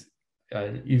make this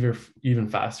an even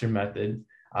faster method,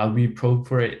 we probe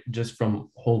for it just from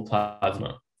whole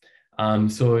plasma.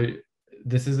 So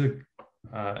this is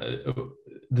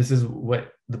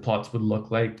what the plots would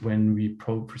look like when we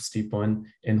probe for STEAP1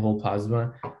 in whole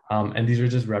plasma. And these are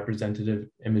just representative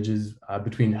images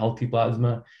between healthy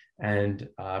plasma and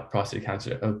prostate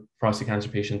cancer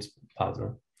patients'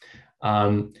 plasma.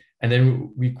 And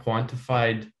then we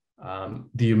quantified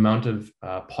the amount of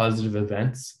positive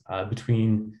events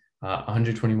between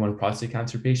 121 prostate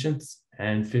cancer patients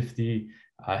and 50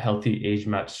 healthy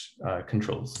age-matched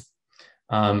controls.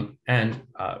 And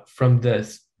from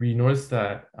this, we noticed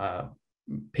that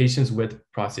patients with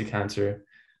prostate cancer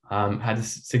had a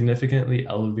significantly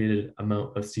elevated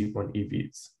amount of STEAP1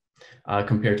 EVs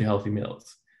compared to healthy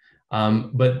males.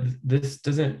 But this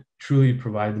doesn't truly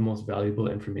provide the most valuable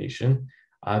information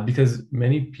because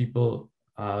many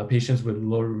patients with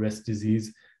low risk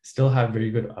disease still have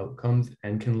very good outcomes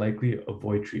and can likely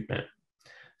avoid treatment.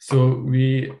 So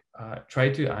we try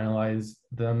to analyze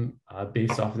them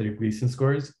based off their Gleason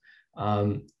scores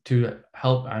to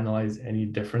help analyze any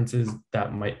differences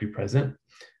that might be present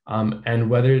and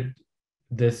whether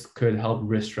this could help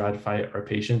risk stratify our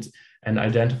patients and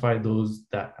identify those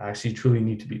that actually truly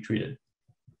need to be treated.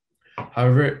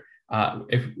 However,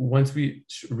 once we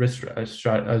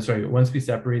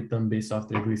separate them based off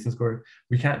their Gleason score,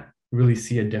 we can't really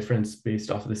see a difference based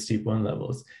off of the STEAP1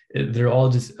 levels. They're all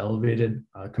just elevated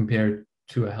compared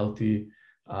to a healthy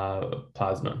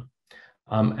plasma.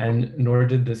 And nor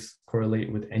did this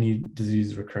correlate with any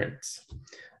disease recurrence.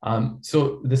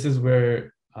 So this is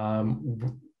where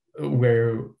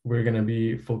we're going to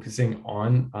be focusing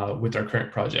on with our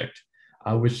current project,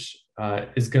 which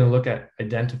is going to look at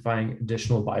identifying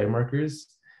additional biomarkers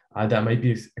that might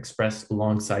be expressed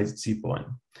alongside STEAP1,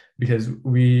 because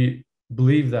we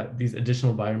believe that these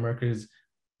additional biomarkers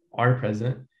are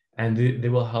present and they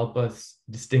will help us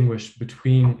distinguish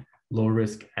between low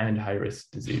risk and high risk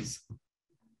disease.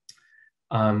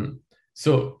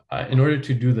 So in order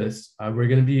to do this, we're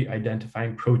going to be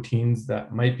identifying proteins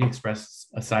that might be expressed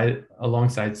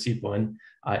alongside STEAP1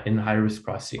 in high risk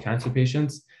prostate cancer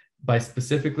patients by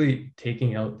specifically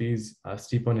taking out these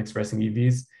STEAP1 expressing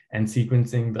EVs and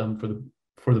sequencing them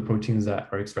for the proteins that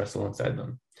are expressed alongside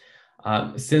them.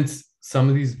 Since some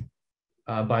of these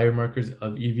biomarkers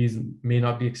of EVs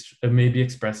may be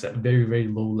expressed at very, very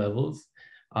low levels,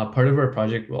 part of our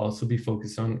project will also be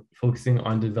focusing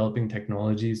on developing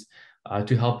technologies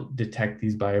to help detect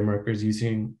these biomarkers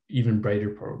using even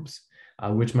brighter probes,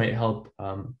 which might help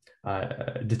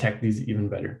detect these even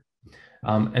better.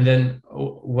 And then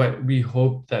what we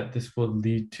hope that this will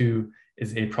lead to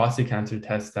is a prostate cancer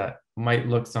test that might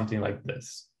look something like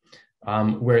this,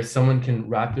 where someone can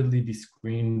rapidly be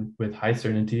screened with high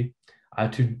certainty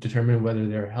to determine whether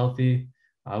they're healthy,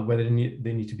 whether they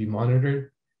need to be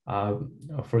monitored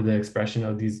for the expression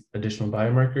of these additional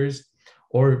biomarkers,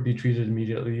 or be treated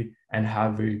immediately and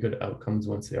have very good outcomes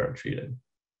once they are treated.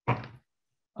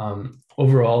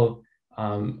 Overall,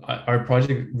 our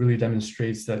project really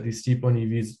demonstrates that these STEAP1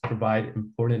 EVs provide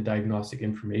important diagnostic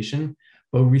information,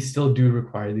 but we still do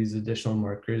require these additional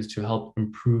markers to help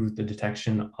improve the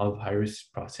detection of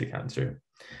high-risk prostate cancer.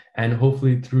 And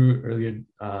hopefully through earlier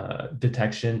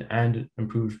detection and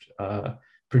improved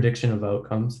prediction of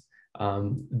outcomes,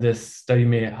 this study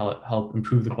may help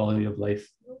improve the quality of life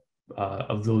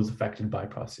of those affected by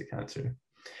prostate cancer.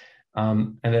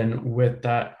 And then with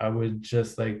that, I would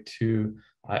just like to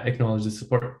acknowledge the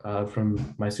support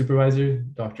from my supervisor,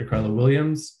 Dr. Carla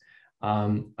Williams, our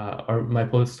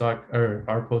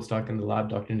postdoc in the lab,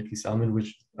 Dr. Nikki Salmon,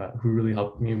 who really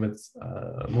helped me with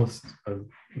most of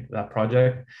that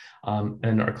project,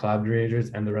 and our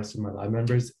collaborators and the rest of my lab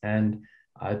members, and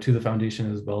to the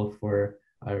foundation as well for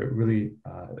really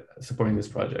supporting this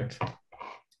project.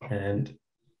 And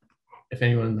if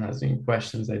anyone has any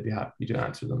questions, I'd be happy to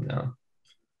answer them now.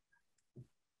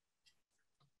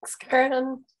 Thanks,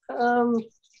 Karan.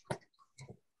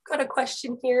 Got a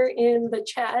question here in the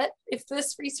chat. If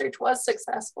this research was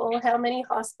successful, how many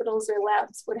hospitals or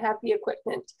labs would have the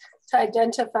equipment to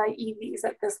identify EVs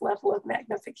at this level of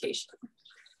magnification?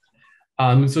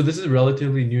 So this is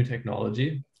relatively new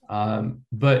technology,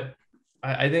 but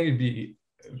I think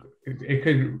it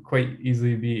could quite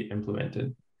easily be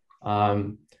implemented.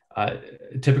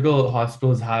 Typical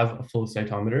hospitals have a flow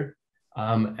cytometer,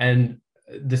 and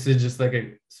this is just like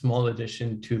a small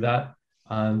addition to that.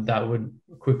 That would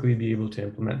quickly be able to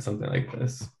implement something like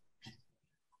this.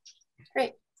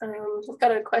 Great. We've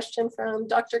got a question from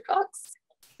Dr. Cox.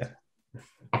 Yeah.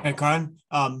 Hey, Karan.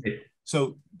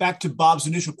 So back to Bob's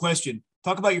initial question.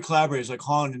 Talk about your collaborators like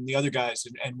Han and the other guys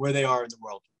and where they are in the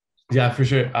world. Yeah, for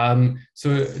sure.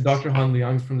 So Dr. Han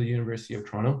Liang is from the University of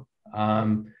Toronto.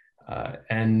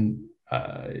 And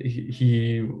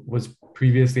he was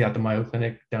previously at the Mayo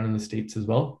Clinic down in the States as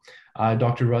well.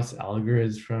 Dr. Russ Alliger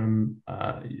is from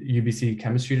UBC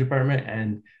Chemistry Department,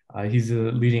 and he's a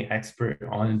leading expert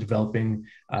on developing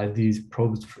these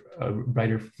probes,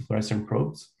 brighter fluorescent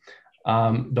probes.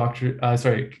 Callan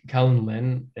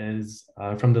Lin is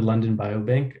from the London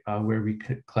Biobank, where we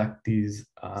collect these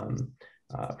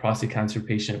prostate cancer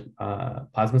patient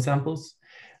plasma samples.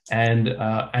 And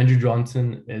Andrew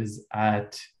Johnson is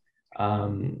at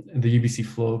the UBC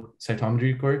Flow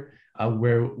Cytometry Court,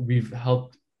 where we've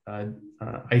helped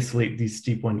isolate these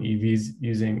STEEP 1 EVs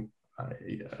using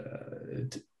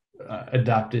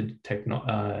adapted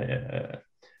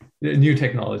new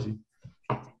technology.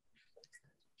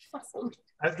 Awesome.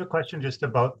 I have a question just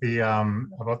about the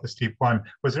STEEP 1.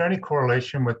 Was there any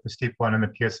correlation with the STEEP 1 and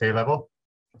the PSA level?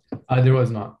 There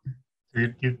was not.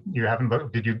 You haven't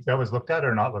looked? That was looked at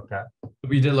or not looked at?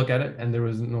 We did look at it, and there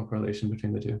was no correlation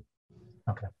between the two.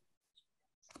 Okay.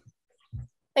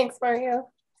 Thanks, Mario.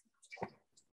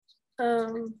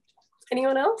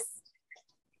 Anyone else?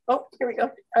 Oh, here we go.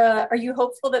 Are you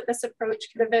hopeful that this approach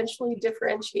could eventually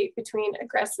differentiate between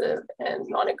aggressive and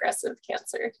non-aggressive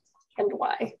cancer, and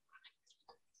why?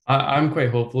 I'm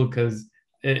quite hopeful because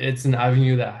it's an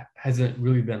avenue that hasn't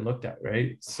really been looked at,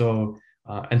 right? So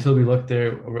until we look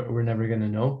there, we're never going to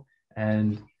know.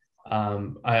 And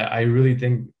I really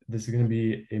think this is going to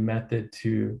be a method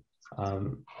to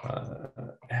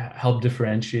help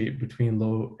differentiate between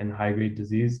low and high grade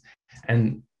disease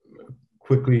and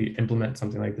quickly implement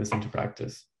something like this into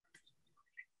practice.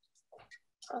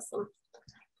 Awesome.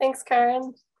 Thanks,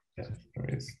 Karan. Yeah, no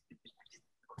worries.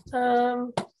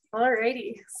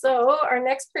 Alrighty, so our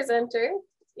next presenter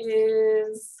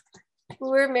is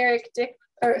Ugur Meric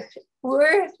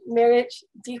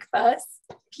Dikbas,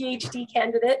 PhD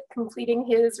candidate completing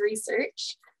his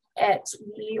research at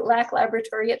the LAC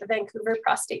laboratory at the Vancouver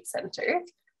Prostate Center.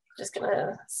 Just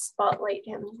gonna spotlight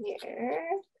him here.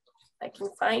 I can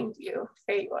find you.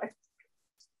 There you are.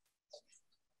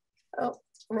 Oh,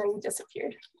 no, you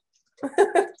disappeared.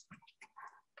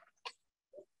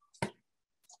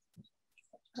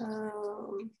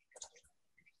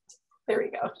 There we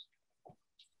go.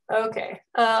 Okay,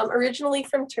 originally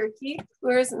from Turkey,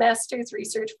 Ugur's master's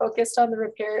research focused on the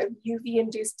repair of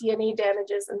UV-induced DNA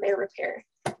damages and their repair.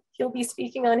 He'll be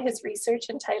speaking on his research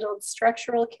entitled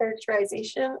Structural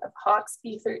Characterization of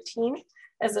HOXB13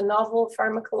 as a Novel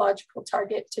Pharmacological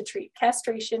Target to Treat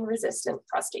Castration-Resistant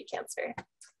Prostate Cancer.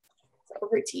 So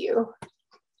over to you.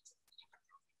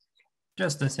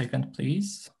 Just a second,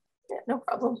 please. Yeah, no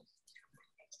problem.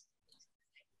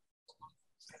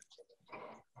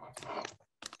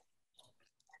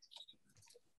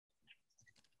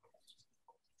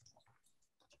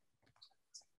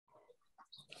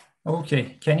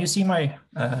 Okay, can you see my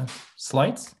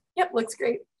slides? Yep, looks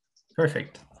great.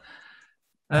 Perfect.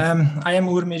 I am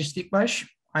Ugur Meric Dikbas.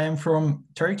 I am from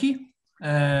Turkey.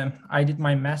 I did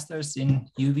my master's in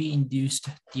UV-induced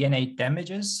DNA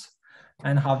damages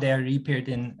and how they are repaired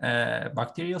in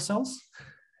bacterial cells.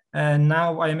 And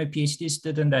now I am a PhD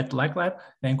student at LAC Lab,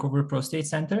 Vancouver Prostate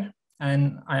Center,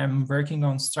 and I am working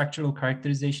on structural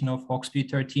characterization of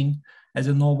HOXB13 as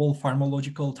a novel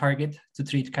pharmacological target to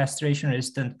treat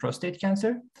castration-resistant prostate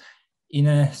cancer.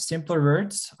 In simpler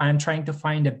words, I am trying to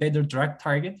find a better drug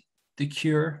target to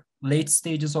cure late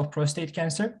stages of prostate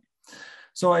cancer.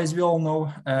 So as we all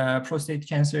know, prostate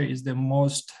cancer is the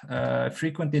most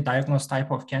frequently diagnosed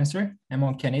type of cancer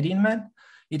among Canadian men.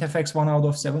 It affects 1 out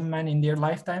of 7 men in their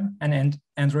lifetime, and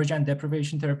androgen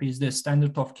deprivation therapy is the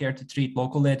standard of care to treat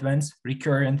locally advanced,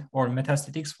 recurrent, or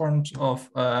metastatic forms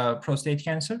of prostate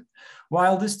cancer.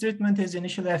 While this treatment is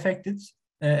initially effective,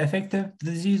 the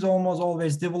disease almost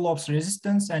always develops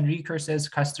resistance and recurs as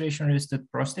castration-resistant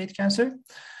prostate cancer.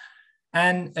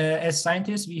 And as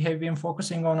scientists, we have been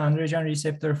focusing on androgen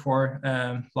receptor for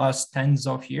last tens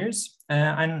of years.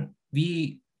 And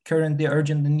we currently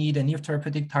urgently need a new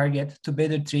therapeutic target to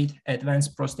better treat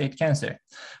advanced prostate cancer.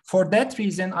 For that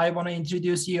reason, I want to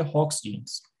introduce you HOX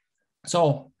genes.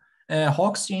 So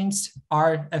HOX genes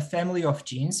are a family of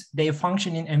genes. They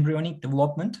function in embryonic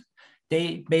development.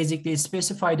 They basically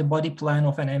specify the body plan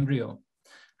of an embryo.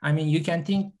 I mean, you can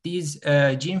think these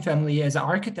gene family as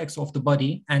architects of the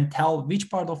body and tell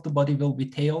which part of the body will be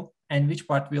tail and which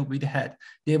part will be the head.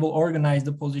 They will organize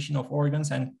the position of organs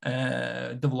and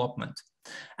development.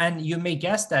 And you may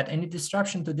guess that any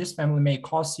disruption to this family may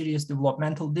cause serious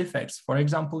developmental defects. For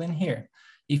example, in here,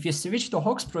 if you switch the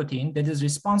HOX protein that is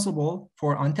responsible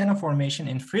for antenna formation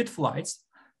in fruit flies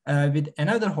with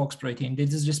another HOX protein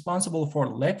that is responsible for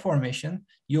leg formation,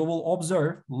 you will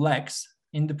observe legs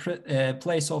in the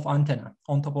place of antenna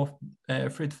on top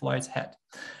of fruit fly's head.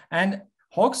 And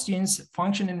HOX genes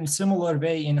function in a similar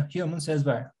way in humans as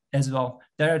well.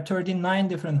 There are 39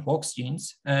 different HOX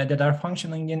genes that are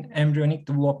functioning in embryonic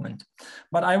development.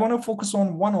 But I want to focus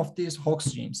on one of these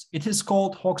HOX genes. It is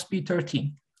called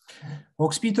HOXB13.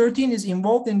 HOXB13 is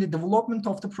involved in the development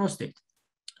of the prostate.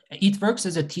 It works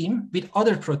as a team with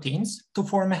other proteins to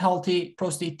form a healthy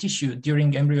prostate tissue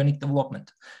during embryonic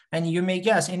development. And you may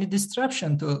guess any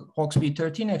disruption to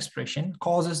HOXB13 expression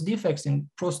causes defects in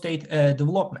prostate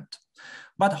development.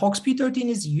 But HOXB13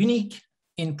 is unique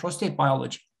in prostate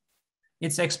biology.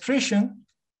 Its expression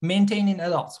maintained in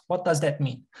adults. What does that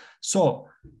mean? So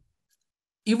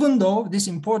even though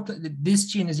this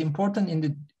gene is important in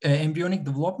the embryonic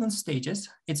development stages,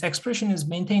 its expression is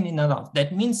maintained in adults.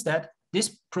 That means that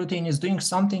this protein is doing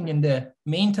something in the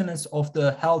maintenance of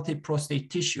the healthy prostate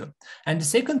tissue. And the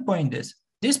second point is,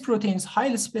 this protein is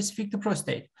highly specific to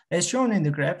prostate. As shown in the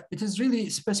graph, it is really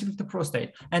specific to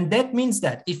prostate. And that means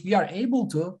that if we are able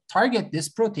to target this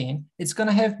protein, it's going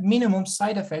to have minimum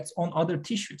side effects on other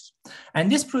tissues. And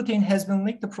this protein has been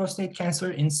linked to prostate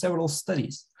cancer in several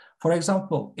studies. For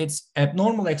example, its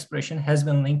abnormal expression has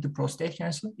been linked to prostate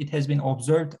cancer. It has been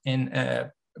observed in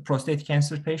prostate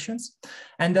cancer patients.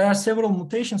 And there are several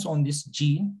mutations on this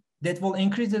gene that will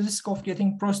increase the risk of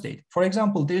getting prostate. For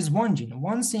example, there is one gene,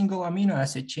 one single amino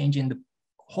acid change in the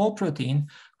whole protein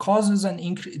causes an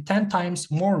 10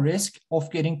 times more risk of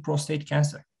getting prostate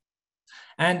cancer.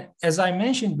 And as I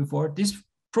mentioned before, this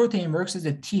protein works as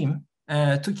a team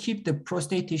to keep the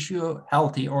prostate tissue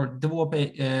healthy or develop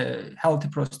a healthy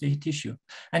prostate tissue.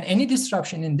 And any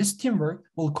disruption in this teamwork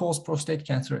will cause prostate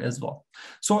cancer as well.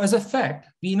 So as a fact,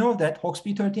 we know that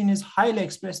HOXB13 is highly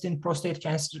expressed in prostate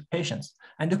cancer patients.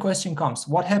 And the question comes,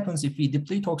 what happens if we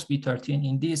deplete HOXB13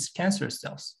 in these cancer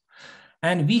cells?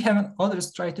 And we have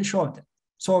others try to show that.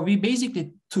 So we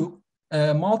basically took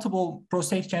multiple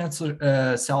prostate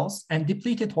cancer cells and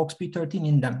depleted HOXB13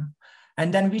 in them.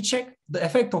 And then we check the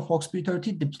effect of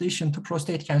HOXB13 depletion to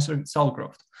prostate cancer cell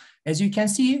growth. As you can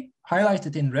see,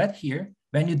 highlighted in red here,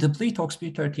 when you deplete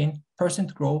HOXB13,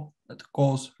 percent growth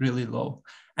goes really low.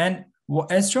 And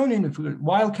as shown in the figure,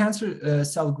 while cancer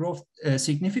cell growth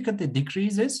significantly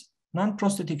decreases,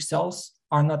 non-prostatic cells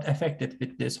are not affected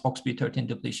with this HOXB13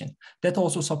 depletion. That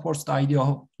also supports the idea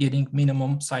of getting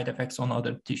minimum side effects on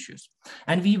other tissues.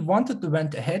 And we wanted to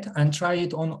went ahead and try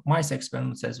it on mice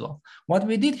experiments as well. What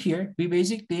we did here, we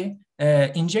basically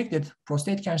injected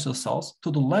prostate cancer cells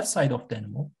to the left side of the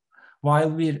animal, while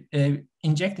we're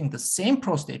injecting the same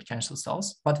prostate cancer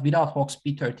cells, but without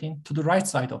HOXB13 to the right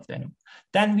side of the animal.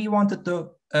 Then we wanted to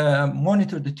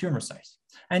monitor the tumor size.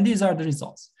 And these are the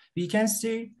results. We can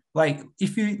see, like,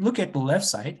 if you look at the left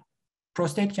side,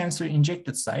 prostate cancer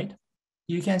injected side,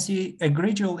 you can see a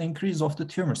gradual increase of the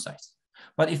tumor size.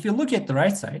 But if you look at the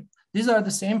right side, these are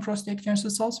the same prostate cancer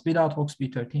cells without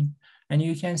HOXB13. And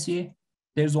you can see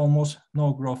there's almost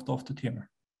no growth of the tumor.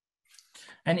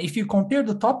 And if you compare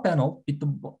the top panel with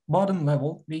the bottom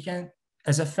level, we can,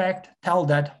 as a fact, tell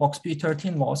that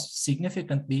HOXB13 loss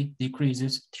significantly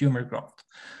decreases tumor growth.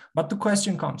 But the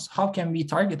question comes, how can we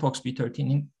target HOXB13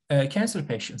 in cancer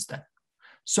patients then?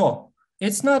 So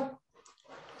it's not,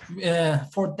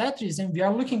 for that reason, we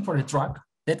are looking for a drug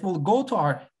that will go to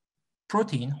our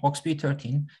protein,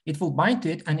 HOXB13, it will bind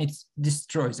to it and it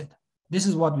destroys it. This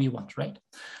is what we want, right?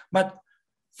 But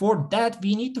for that,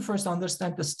 we need to first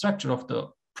understand the structure of the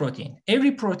protein.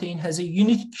 Every protein has a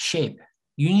unique shape,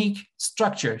 unique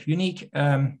structure, unique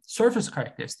surface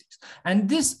characteristics. And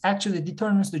this actually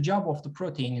determines the job of the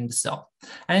protein in the cell.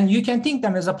 And you can think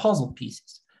them as a puzzle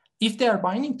pieces. If they are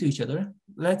binding to each other,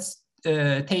 let's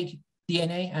take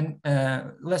DNA and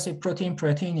let's say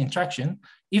protein-protein interaction.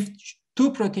 If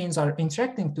two proteins are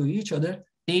interacting to each other,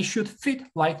 they should fit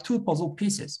like two puzzle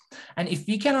pieces. And if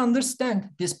we can understand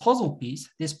this puzzle piece,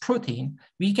 this protein,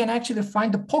 we can actually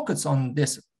find the pockets on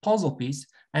this puzzle piece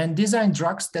and design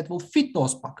drugs that will fit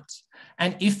those pockets.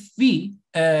 And if we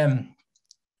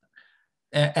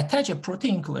attach a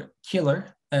protein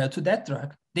killer to that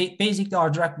drug, basically our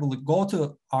drug will go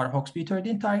to our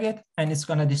HOXB13 target and it's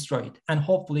going to destroy it. And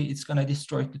hopefully it's going to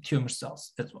destroy the tumor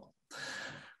cells as well.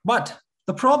 But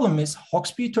the problem is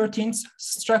HOXB13's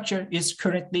structure is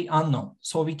currently unknown.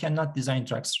 So we cannot design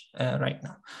drugs right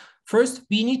now. First,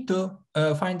 we need to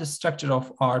find the structure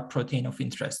of our protein of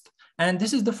interest. And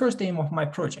this is the first aim of my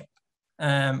project.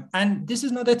 And this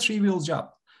is not a trivial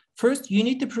job. First, you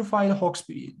need to provide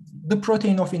the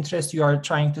protein of interest you are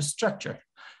trying to structure.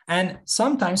 And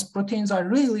sometimes proteins are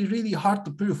really, really hard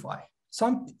to purify.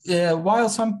 While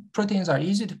some proteins are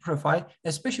easy to purify,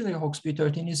 especially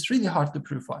HOXB13 is really hard to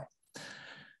purify.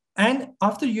 And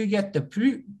after you get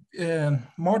the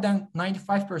more than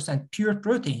 95% pure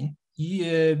protein,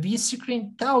 we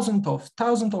screen thousands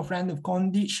of random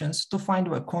conditions to find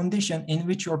a condition in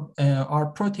which our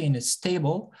protein is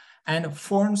stable and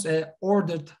forms an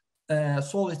ordered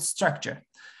solid structure.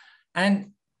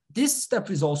 And this step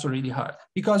is also really hard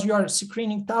because you are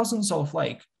screening thousands of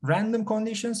like random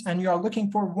conditions and you are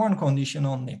looking for one condition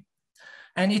only.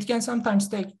 And it can sometimes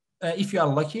take, if you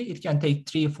are lucky, it can take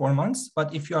 3 or 4 months.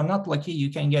 But if you are not lucky, you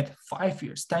can get 5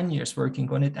 years, 10 years working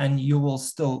on it and you will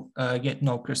still get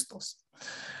no crystals.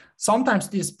 Sometimes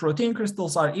these protein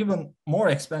crystals are even more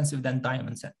expensive than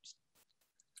diamond samples.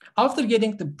 After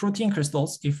getting the protein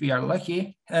crystals, if we are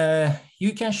lucky,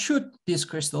 you can shoot these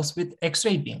crystals with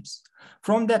X-ray beams.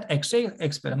 From that X-ray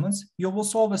experiments, you will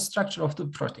solve a structure of the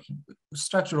protein,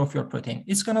 structure of your protein.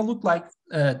 It's going to look like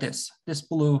this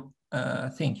blue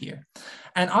thing here.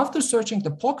 And after searching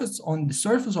the pockets on the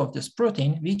surface of this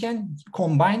protein, we can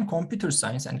combine computer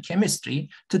science and chemistry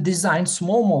to design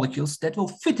small molecules that will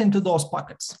fit into those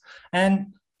pockets.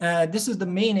 And this is the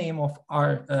main aim of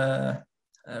our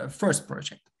first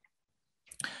project.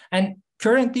 And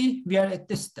currently, we are at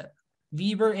this step.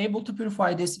 We were able to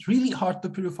purify this really hard to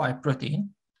purify protein.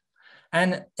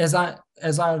 And as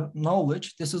our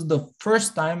knowledge, this is the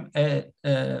first time a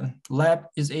lab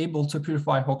is able to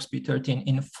purify HOXB13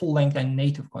 in full length and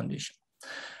native condition.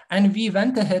 And we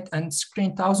went ahead and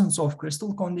screened thousands of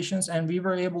crystal conditions and we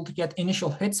were able to get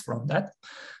initial hits from that.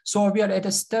 So we are at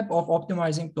a step of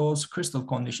optimizing those crystal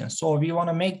conditions. So we want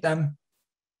to make them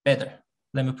better.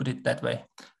 Let me put it that way,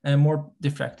 a more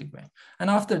diffractive way. And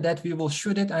after that, we will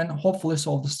shoot it and hopefully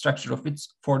solve the structure of it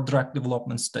for drug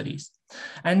development studies.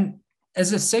 And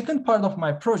as a second part of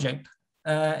my project,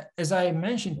 as I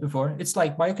mentioned before, it's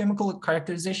like biochemical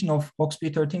characterization of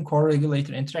HOXB13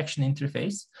 core-regulator interaction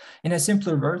interface. In a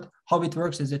simpler word, how it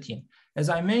works as a team. As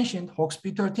I mentioned,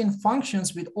 HOXB13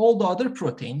 functions with all the other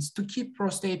proteins to keep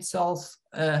prostate cells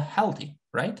healthy,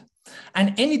 right?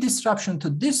 And any disruption to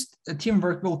this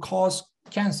teamwork will cause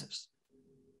cancers,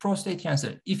 prostate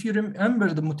cancer. If you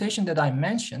remember the mutation that I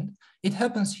mentioned, it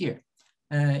happens here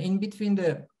in between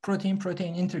the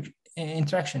protein-protein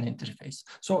interaction interface.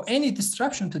 So any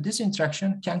disruption to this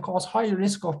interaction can cause higher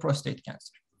risk of prostate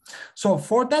cancer. So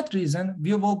for that reason,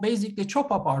 we will basically chop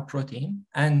up our protein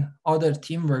and other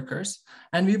team workers,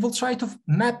 and we will try to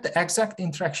map the exact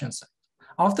interaction site.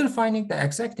 After finding the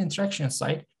exact interaction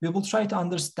site, we will try to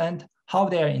understand how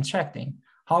they are interacting,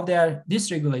 how they are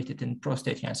dysregulated in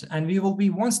prostate cancer, and we will be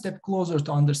one step closer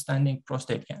to understanding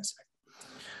prostate cancer.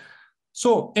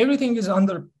 So everything is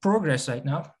under progress right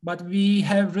now, but we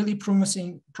have really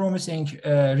promising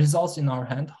results in our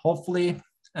hand. Hopefully,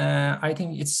 I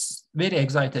think it's very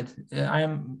excited.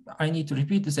 I need to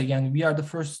repeat this again. We are the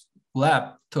first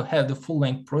lab to have the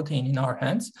full-length protein in our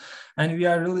hands, and we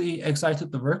are really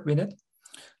excited to work with it.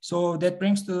 So that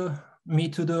brings me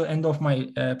to the end of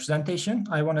my presentation.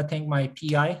 I want to thank my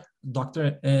PI,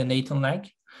 Dr. Nathan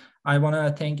Lack. I want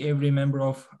to thank every member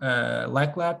of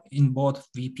Lack Lab in both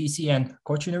VPC and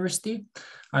Koç University.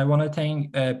 I want to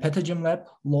thank Pathogen Lab,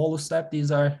 Lawless Lab.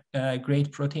 These are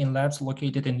great protein labs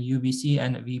located in UBC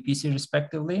and VPC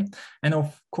respectively. And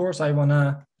of course, I want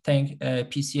to thank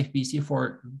PCFBC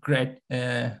for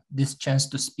this chance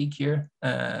to speak here,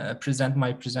 present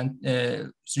my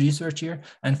research here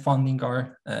and funding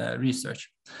our research.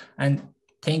 And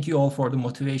thank you all for the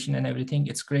motivation and everything.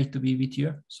 It's great to be with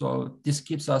you. So this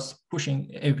keeps us pushing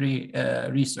every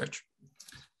research.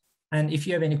 And if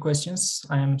you have any questions,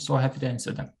 I am so happy to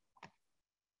answer them.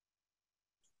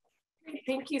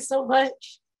 Thank you so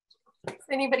much. Does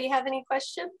anybody have any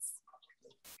questions?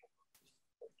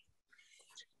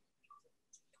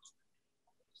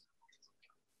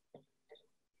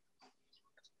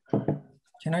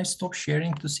 Can I stop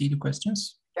sharing to see the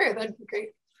questions? Sure, that'd be great.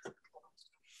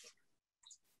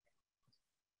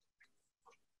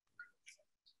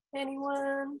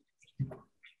 Anyone?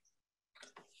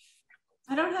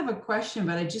 I don't have a question,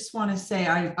 but I just want to say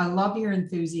I love your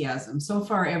enthusiasm. So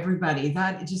far, everybody,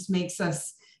 that just makes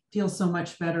us feel so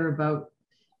much better about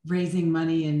raising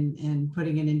money and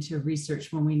putting it into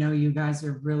research when we know you guys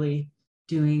are really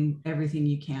doing everything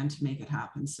you can to make it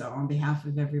happen. So on behalf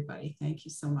of everybody, thank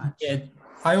you so much. Yeah,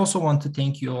 I also want to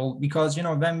thank you all because, you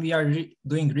know, when we are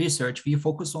doing research, we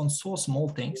focus on so small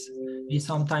things. We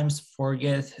sometimes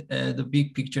forget the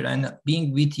big picture, and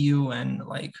being with you and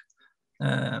like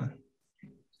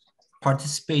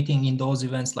participating in those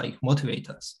events like motivate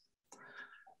us.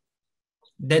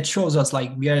 That shows us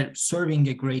like we are serving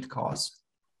a great cause.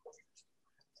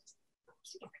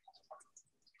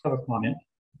 I have a comment.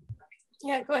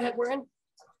 Yeah, go ahead, Warren.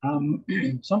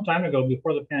 Some time ago,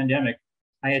 before the pandemic,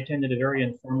 I attended a very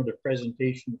informative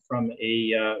presentation from a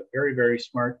very, very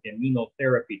smart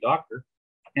immunotherapy doctor.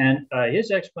 And his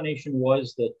explanation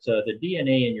was that the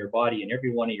DNA in your body and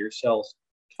every one of your cells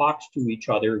talks to each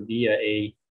other via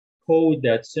a code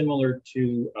that's similar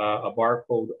to a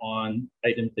barcode on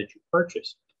items that you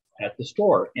purchase at the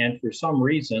store. And for some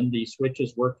reason, these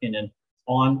switches work in an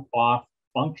on-off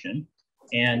function,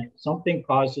 and something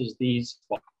causes these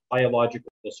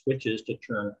biological switches to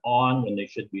turn on when they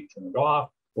should be turned off,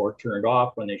 or turned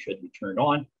off when they should be turned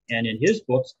on. And in his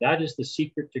books, that is the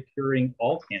secret to curing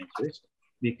all cancers,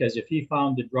 because if he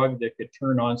found the drug that could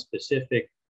turn on specific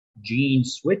gene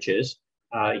switches,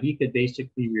 he could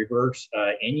basically reverse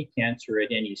any cancer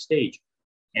at any stage.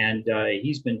 And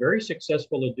he's been very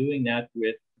successful at doing that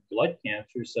with blood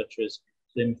cancers, such as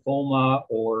lymphoma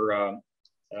or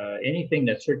anything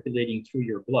that's circulating through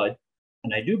your blood.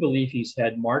 And I do believe he's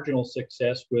had marginal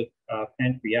success with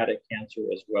pancreatic cancer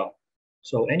as well.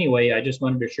 So anyway, I just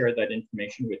wanted to share that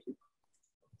information with you.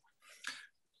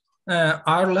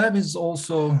 Our lab is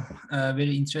also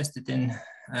very interested in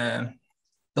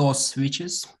those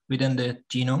switches within the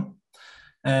genome.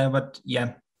 But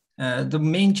yeah, the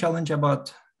main challenge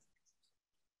about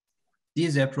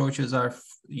these approaches are,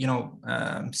 you know,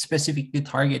 specifically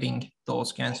targeting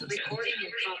those cancers. Recording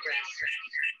in progress.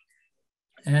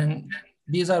 And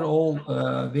these are all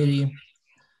very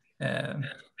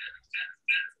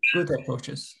good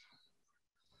approaches.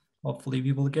 Hopefully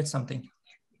we will get something.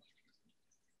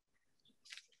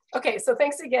 Okay, so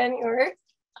thanks again, Ugur.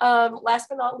 Last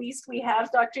but not least, we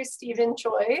have Dr. Stephen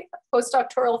Choi,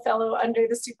 postdoctoral fellow under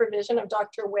the supervision of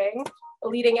Dr. Wang, a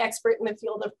leading expert in the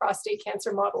field of prostate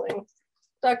cancer modeling.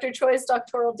 Dr. Choi's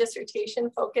doctoral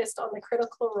dissertation focused on the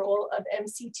critical role of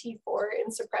MCT4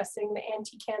 in suppressing the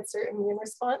anti-cancer immune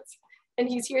response. And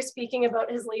he's here speaking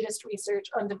about his latest research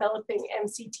on developing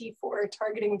MCT4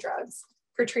 targeting drugs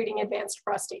for treating advanced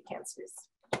prostate cancers.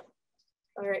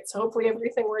 All right, so hopefully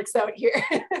everything works out here.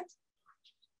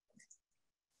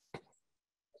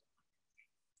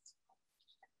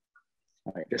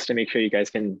 All right, just to make sure you guys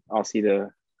can all see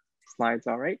the slides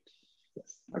all right.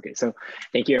 Yes. Okay, so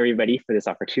thank you everybody for this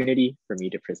opportunity for me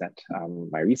to present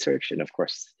my research. And of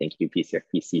course, thank you PCF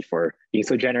BC for being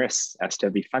so generous as to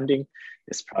be funding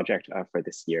this project for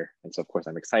this year. And so of course,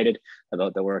 I'm excited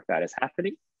about the work that is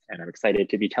happening, and I'm excited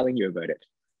to be telling you about it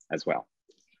as well.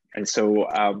 And so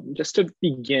just to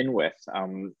begin with,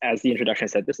 as the introduction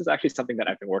said, this is actually something that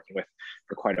I've been working with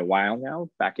for quite a while now.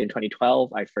 Back in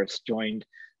 2012, I first joined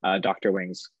Dr.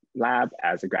 Wang's lab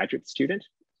as a graduate student.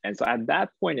 And so at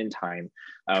that point in time,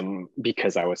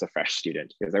 because I was a fresh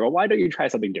student, he was like, well, why don't you try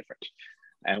something different?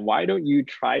 And why don't you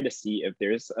try to see if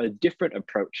there's a different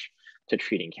approach to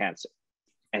treating cancer?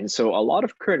 And so a lot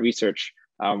of current research,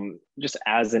 just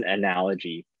as an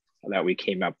analogy that we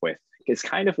came up with, is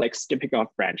kind of like snipping off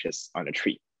branches on a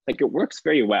tree. Like it works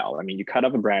very well. I mean, you cut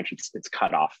off a branch, it's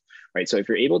cut off, right? So if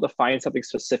you're able to find something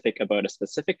specific about a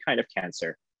specific kind of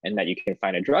cancer and that you can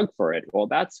find a drug for it, well,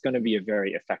 that's going to be a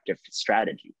very effective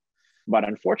strategy. But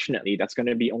unfortunately, that's going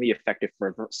to be only effective for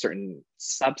a certain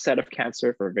subset of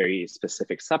cancer, for very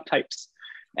specific subtypes.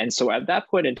 And so at that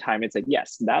point in time, it's like,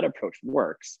 yes, that approach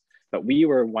works. But we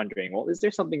were wondering, well, is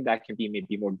there something that can be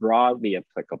maybe more broadly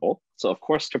applicable? So of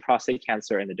course, to prostate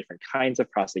cancer and the different kinds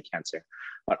of prostate cancer,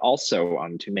 but also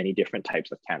to many different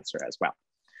types of cancer as well.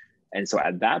 And so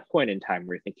at that point in time,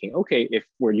 we're thinking, okay, if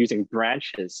we're using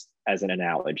branches as an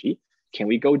analogy, can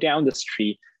we go down this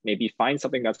tree, maybe find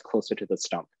something that's closer to the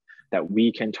stump that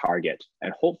we can target?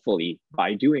 And hopefully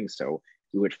by doing so,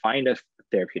 we would find a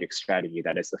therapeutic strategy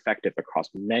that is effective across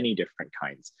many different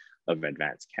kinds of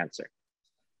advanced cancer.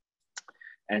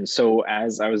 And so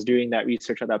as I was doing that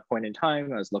research at that point in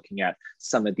time, I was looking at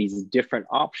some of these different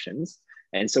options.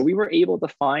 And so we were able to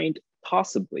find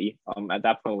possibly, at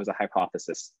that point was a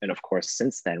hypothesis. And of course,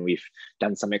 since then we've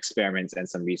done some experiments and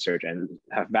some research and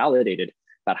have validated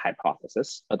that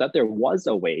hypothesis, but that there was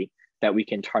a way that we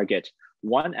can target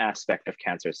one aspect of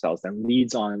cancer cells that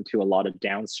leads on to a lot of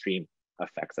downstream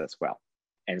effects as well.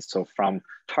 And so from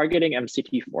targeting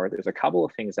MCT4, there's a couple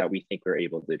of things that we think we're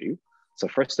able to do. So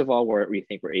first of all, we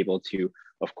think we're able to,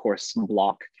 of course,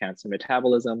 block cancer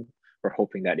metabolism. We're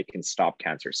hoping that it can stop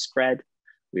cancer spread.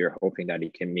 We are hoping that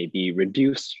it can maybe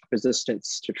reduce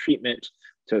resistance to treatment,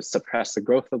 to suppress the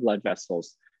growth of blood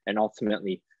vessels, and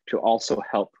ultimately to also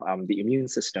help the immune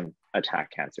system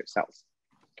attack cancer cells.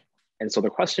 And so the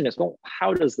question is, well,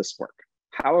 how does this work?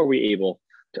 How are we able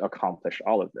to accomplish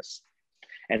all of this?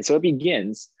 And so it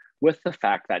begins with the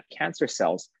fact that cancer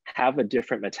cells have a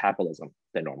different metabolism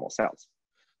than normal cells.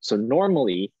 So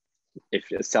normally, if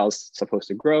a cell's supposed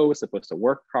to grow, supposed to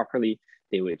work properly,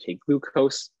 they would take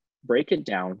glucose, break it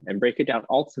down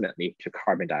ultimately to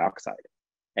carbon dioxide.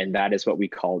 And that is what we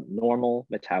call normal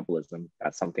metabolism.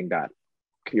 That's something that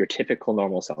your typical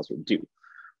normal cells would do.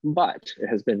 But it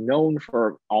has been known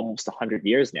for almost 100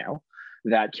 years now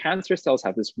that cancer cells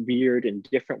have this weird and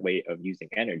different way of using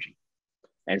energy.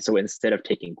 And so instead of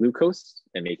taking glucose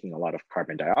and making a lot of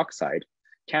carbon dioxide,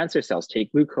 cancer cells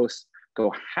take glucose,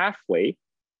 go halfway,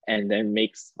 and then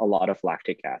makes a lot of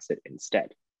lactic acid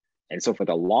instead. And so for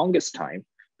the longest time,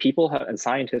 people have, and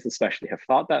scientists especially, have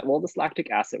thought that, well, this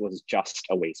lactic acid was just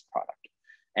a waste product.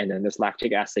 And then this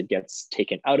lactic acid gets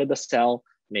taken out of the cell,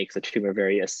 makes the tumor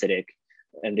very acidic,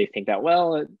 and they think that,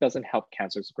 well, it doesn't help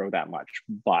cancers grow that much.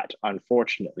 But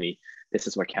unfortunately, this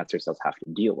is what cancer cells have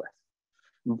to deal with.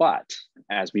 But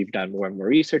as we've done more and more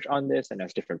research on this, and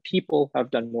as different people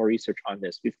have done more research on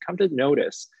this, we've come to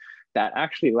notice that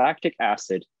actually lactic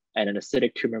acid and an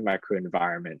acidic tumor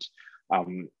microenvironment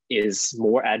is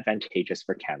more advantageous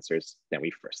for cancers than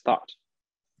we first thought.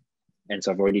 And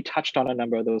so I've already touched on a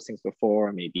number of those things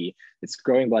before. Maybe it's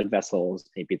growing blood vessels,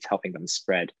 maybe it's helping them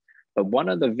spread. But one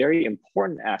of the very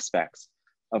important aspects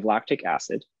of lactic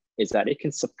acid is that it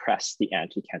can suppress the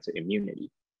anti-cancer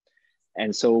immunity.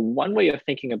 And so one way of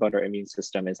thinking about our immune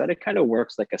system is that it kind of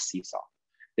works like a seesaw.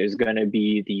 There's going to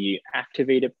be the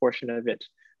activated portion of it,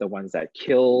 the ones that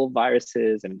kill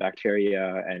viruses and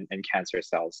bacteria and cancer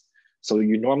cells. So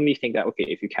you normally think that, okay,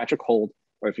 if you catch a cold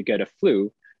or if you get a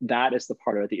flu, that is the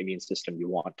part of the immune system you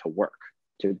want to work,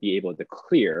 to be able to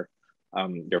clear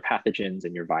your pathogens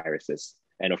and your viruses,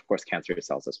 and of course, cancer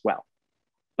cells as well.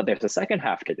 But there's a second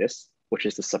half to this, which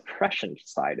is the suppression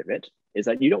side of it, is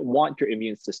that you don't want your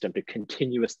immune system to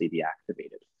continuously be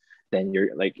activated. Then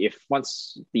you're like, if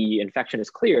once the infection is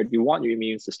cleared, you want your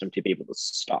immune system to be able to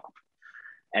stop.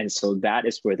 And so that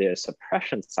is where the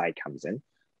suppression side comes in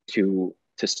to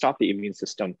stop the immune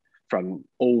system from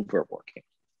overworking.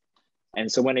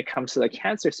 And so when it comes to the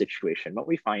cancer situation, what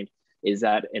we find is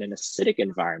that in an acidic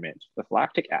environment with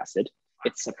lactic acid,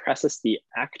 it suppresses the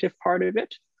active part of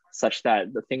it such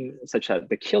that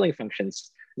the killing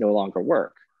functions no longer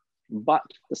work, but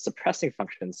the suppressing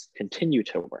functions continue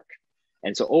to work.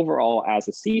 And so overall, as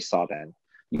a seesaw then,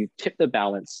 you tip the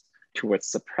balance towards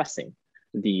suppressing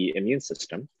the immune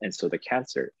system, and so the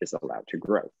cancer is allowed to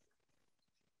grow.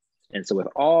 And so with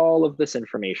all of this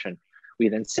information, we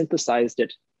then synthesized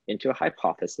it into a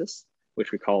hypothesis,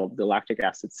 which we call the lactic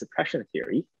acid suppression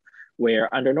theory, where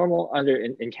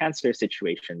in cancer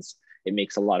situations, it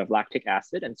makes a lot of lactic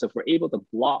acid. And so if we're able to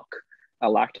block a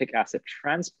lactic acid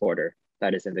transporter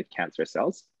that is in the cancer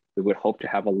cells, we would hope to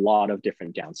have a lot of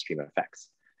different downstream effects.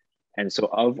 And so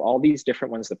of all these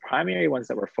different ones, the primary ones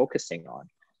that we're focusing on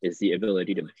is the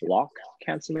ability to block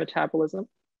cancer metabolism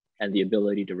and the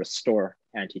ability to restore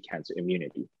anti-cancer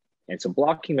immunity. And so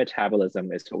blocking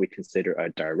metabolism is what we consider a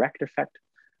direct effect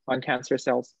on cancer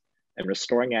cells, and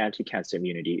restoring anti-cancer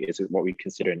immunity is what we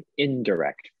consider an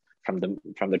indirect from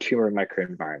the tumor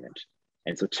microenvironment.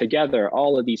 And so together,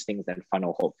 all of these things then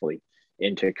funnel hopefully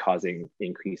into causing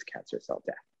increased cancer cell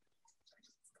death.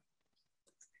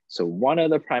 So one of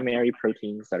the primary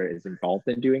proteins that is involved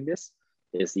in doing this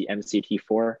is the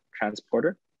MCT4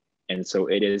 transporter. And so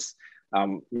it is,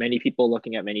 many people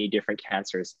looking at many different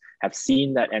cancers have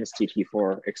seen that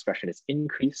MCT4 expression is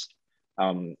increased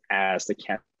as the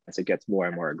cancer gets more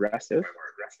and more aggressive.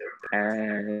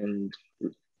 And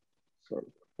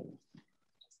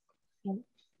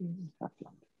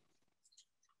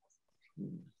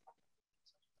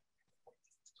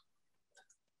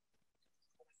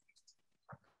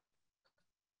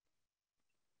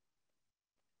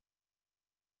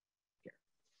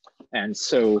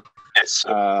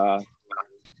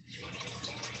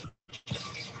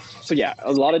So yeah,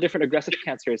 a lot of different aggressive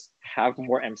cancers have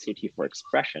more MCT4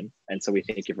 expression. And so we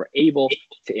think if we're able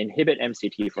to inhibit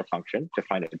MCT4 function to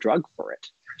find a drug for it,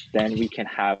 then we can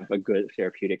have a good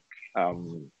therapeutic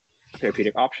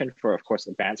option for, of course,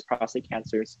 advanced prostate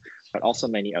cancers, but also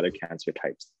many other cancer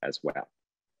types as well.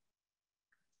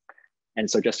 And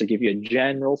so just to give you a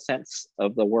general sense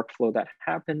of the workflow that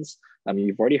happens,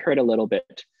 you've already heard a little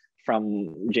bit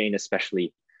from Jane,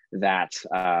 especially that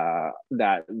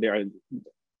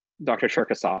Dr.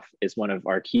 Cherkasov is one of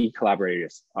our key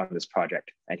collaborators on this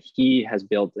project, and he has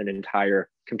built an entire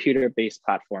computer-based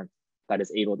platform that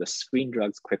is able to screen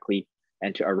drugs quickly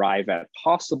and to arrive at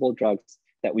possible drugs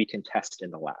that we can test in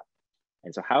the lab.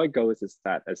 And so how it goes is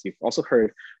that, as you've also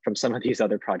heard from some of these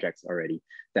other projects already,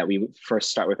 that we first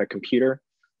start with a computer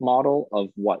model of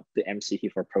what the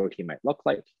MCT4 protein might look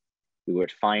like. We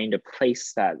would find a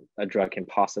place that a drug can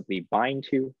possibly bind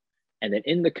to. And then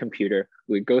in the computer,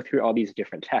 we would go through all these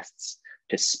different tests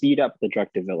to speed up the drug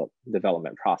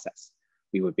development process.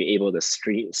 We would be able to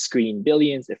screen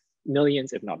billions, if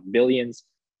millions, if not billions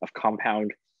of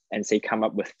compound, and say come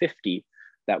up with 50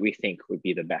 that we think would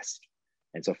be the best.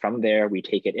 And so from there, we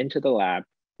take it into the lab,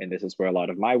 and this is where a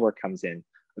lot of my work comes in,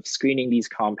 of screening these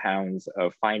compounds,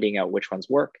 of finding out which ones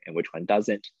work and which one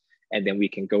doesn't. And then we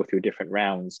can go through different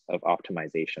rounds of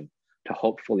optimization to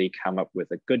hopefully come up with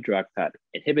a good drug that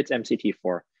inhibits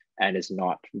MCT4 and is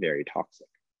not very toxic.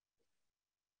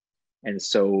 And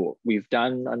so we've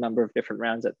done a number of different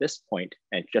rounds at this point,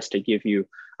 and just to give you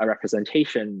a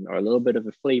representation or a little bit of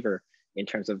a flavor in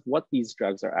terms of what these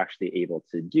drugs are actually able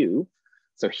to do.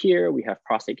 So here we have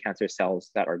prostate cancer cells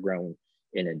that are grown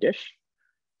in a dish.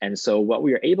 And so what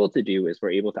we are able to do is we're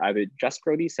able to either just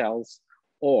grow these cells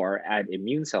or add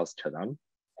immune cells to them,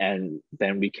 and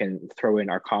then we can throw in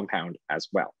our compound as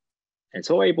well. And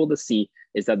so what we're able to see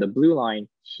is that the blue line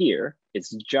here is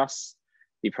just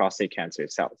the prostate cancer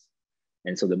cells.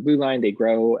 And so the blue line, they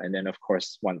grow, and then of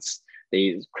course, once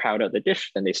they crowd out the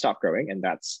dish, then they stop growing, and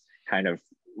that's kind of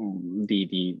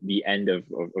the end of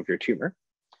your tumor.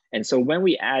 And so when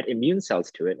we add immune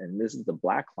cells to it, and this is the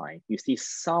black line, you see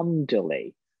some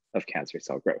delay of cancer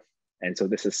cell growth. And so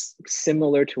this is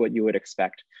similar to what you would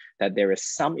expect, that there is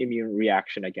some immune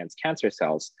reaction against cancer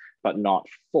cells, but not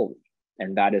fully.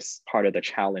 And that is part of the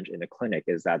challenge in the clinic,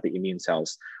 is that the immune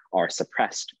cells are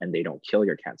suppressed and they don't kill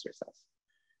your cancer cells.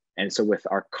 And so with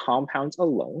our compounds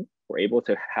alone, we're able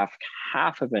to have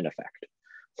half of an effect.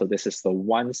 So this is the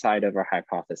one side of our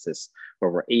hypothesis where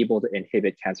we're able to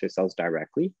inhibit cancer cells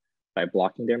directly by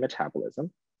blocking their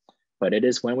metabolism. But it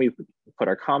is when we put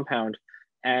our compound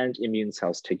and immune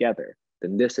cells together,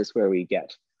 then this is where we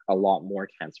get a lot more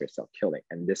cancer cell killing.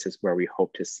 And this is where we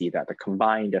hope to see that the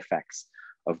combined effects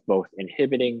of both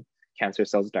inhibiting cancer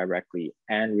cells directly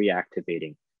and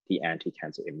reactivating the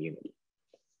anti-cancer immunity.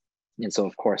 And so,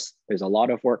 of course, there's a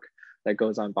lot of work that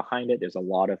goes on behind it. There's a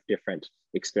lot of different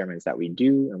experiments that we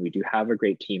do, and we do have a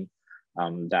great team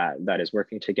that is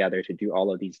working together to do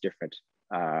all of these different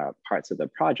parts of the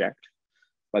project.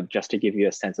 But just to give you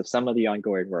a sense of some of the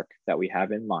ongoing work that we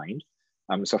have in mind.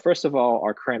 So first of all,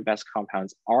 our current best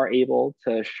compounds are able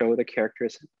to show the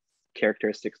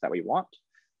characteristics that we want.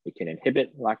 It can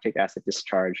inhibit lactic acid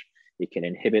discharge. It can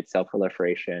inhibit cell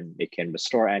proliferation. It can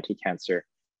restore anti-cancer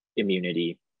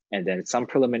immunity. And then some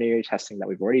preliminary testing that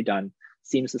we've already done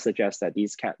seems to suggest that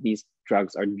these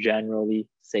drugs are generally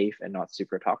safe and not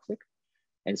super toxic.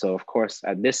 And so, of course,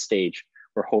 at this stage,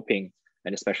 we're hoping,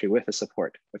 and especially with the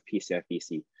support of PCF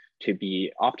BC, to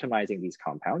be optimizing these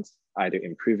compounds, either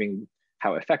improving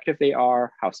how effective they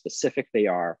are, how specific they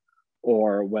are,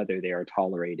 or whether they are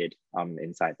tolerated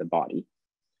inside the body.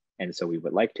 And so we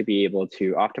would like to be able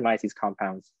to optimize these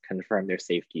compounds, confirm their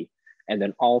safety, and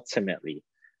then ultimately,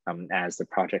 as the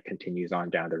project continues on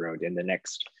down the road in the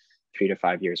next 3 to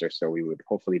 5 years or so, we would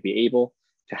hopefully be able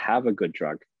to have a good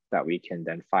drug that we can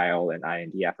then file an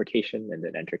IND application and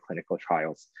then enter clinical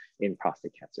trials in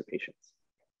prostate cancer patients.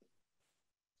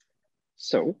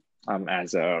 So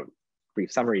as a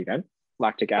brief summary then,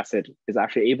 lactic acid is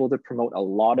actually able to promote a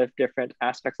lot of different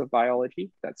aspects of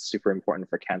biology that's super important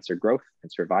for cancer growth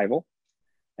and survival.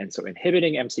 And so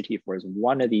inhibiting MCT4 is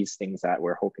one of these things that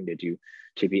we're hoping to do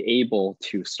to be able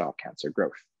to stop cancer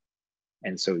growth.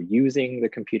 And so using the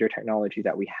computer technology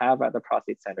that we have at the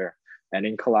Prostate Center and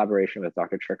in collaboration with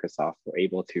Dr. Cherkasov, we're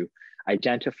able to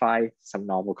identify some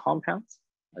novel compounds,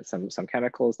 some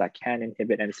chemicals that can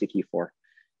inhibit MCT4.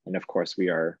 And of course, we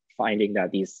are finding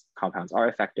that these compounds are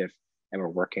effective, and we're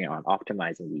working on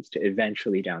optimizing these to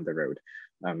eventually down the road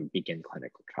begin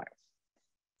clinical trials.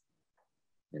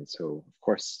 And so, of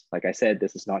course, like I said,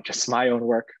 this is not just my own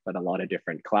work, but a lot of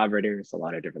different collaborators, a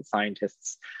lot of different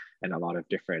scientists and a lot of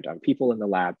different people in the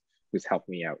lab who's helped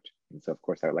me out. And so of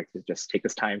course, I would like to just take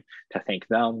this time to thank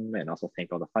them and also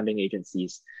thank all the funding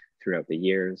agencies throughout the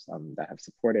years that have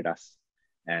supported us.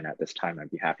 And at this time, I'd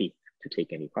be happy to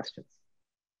take any questions.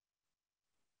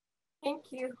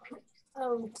 Thank you.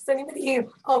 Does anybody,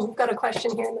 oh, we've got a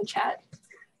question here in the chat.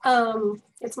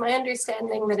 It's my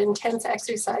understanding that intense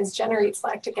exercise generates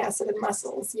lactic acid in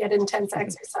muscles, yet intense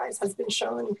exercise has been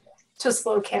shown to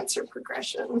slow cancer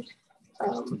progression.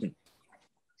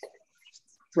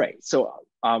 Right, so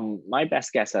my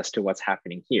best guess as to what's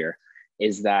happening here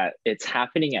is that it's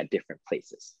happening at different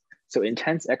places. So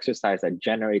intense exercise that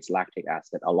generates lactic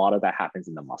acid, a lot of that happens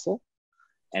in the muscle.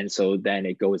 And so then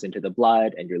it goes into the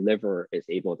blood and your liver is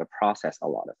able to process a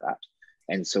lot of that.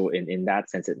 And so in that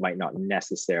sense, it might not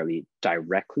necessarily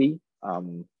directly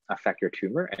affect your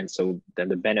tumor. And so then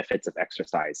the benefits of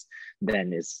exercise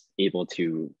then is able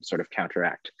to sort of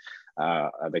counteract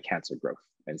the cancer growth.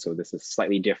 And so this is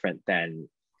slightly different than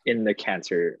in the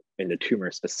cancer, in the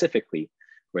tumor specifically,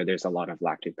 where there's a lot of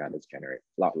lactate that is generated,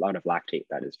 a lot of lactate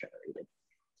that is generated.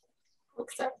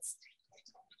 Makes sense.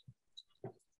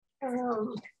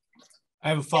 I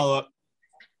have a follow-up.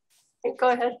 Go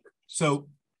ahead. So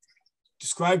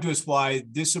describe to us why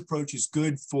this approach is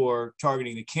good for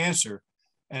targeting the cancer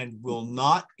and will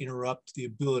not interrupt the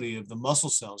ability of the muscle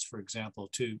cells, for example,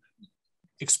 to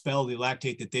expel the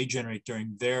lactate that they generate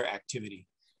during their activity.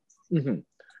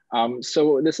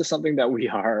 So this is something that we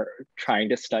are trying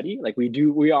to study. Like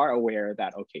we are aware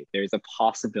that, okay, there's a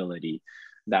possibility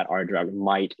that our drug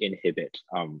might inhibit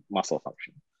muscle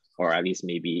function, or at least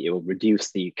maybe it will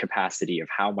reduce the capacity of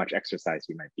how much exercise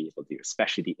we might be able to do,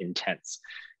 especially the intense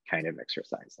kind of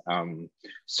exercise.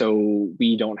 So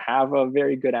we don't have a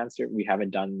very good answer. We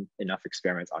haven't done enough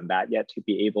experiments on that yet to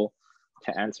be able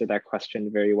to answer that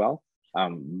question very well.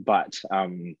 But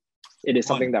it is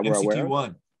something that we're aware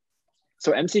of.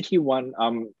 So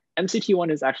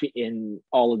MCT1 is actually in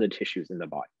all of the tissues in the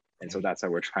body. And so that's why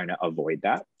we're trying to avoid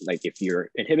that. Like if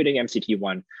you're inhibiting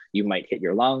MCT1, you might hit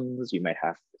your lungs, you might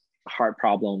have heart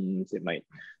problems, it might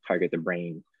target the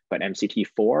brain. But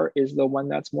MCT4 is the one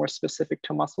that's more specific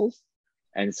to muscles.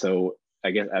 And so I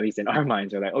guess at least in our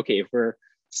minds, we're like, okay, if we're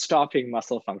stopping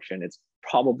muscle function, it's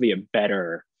probably a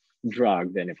better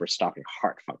drug than if we're stopping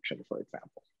heart function, for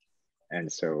example.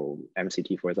 And so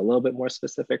MCT4 is a little bit more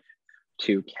specific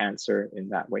to cancer in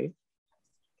that way.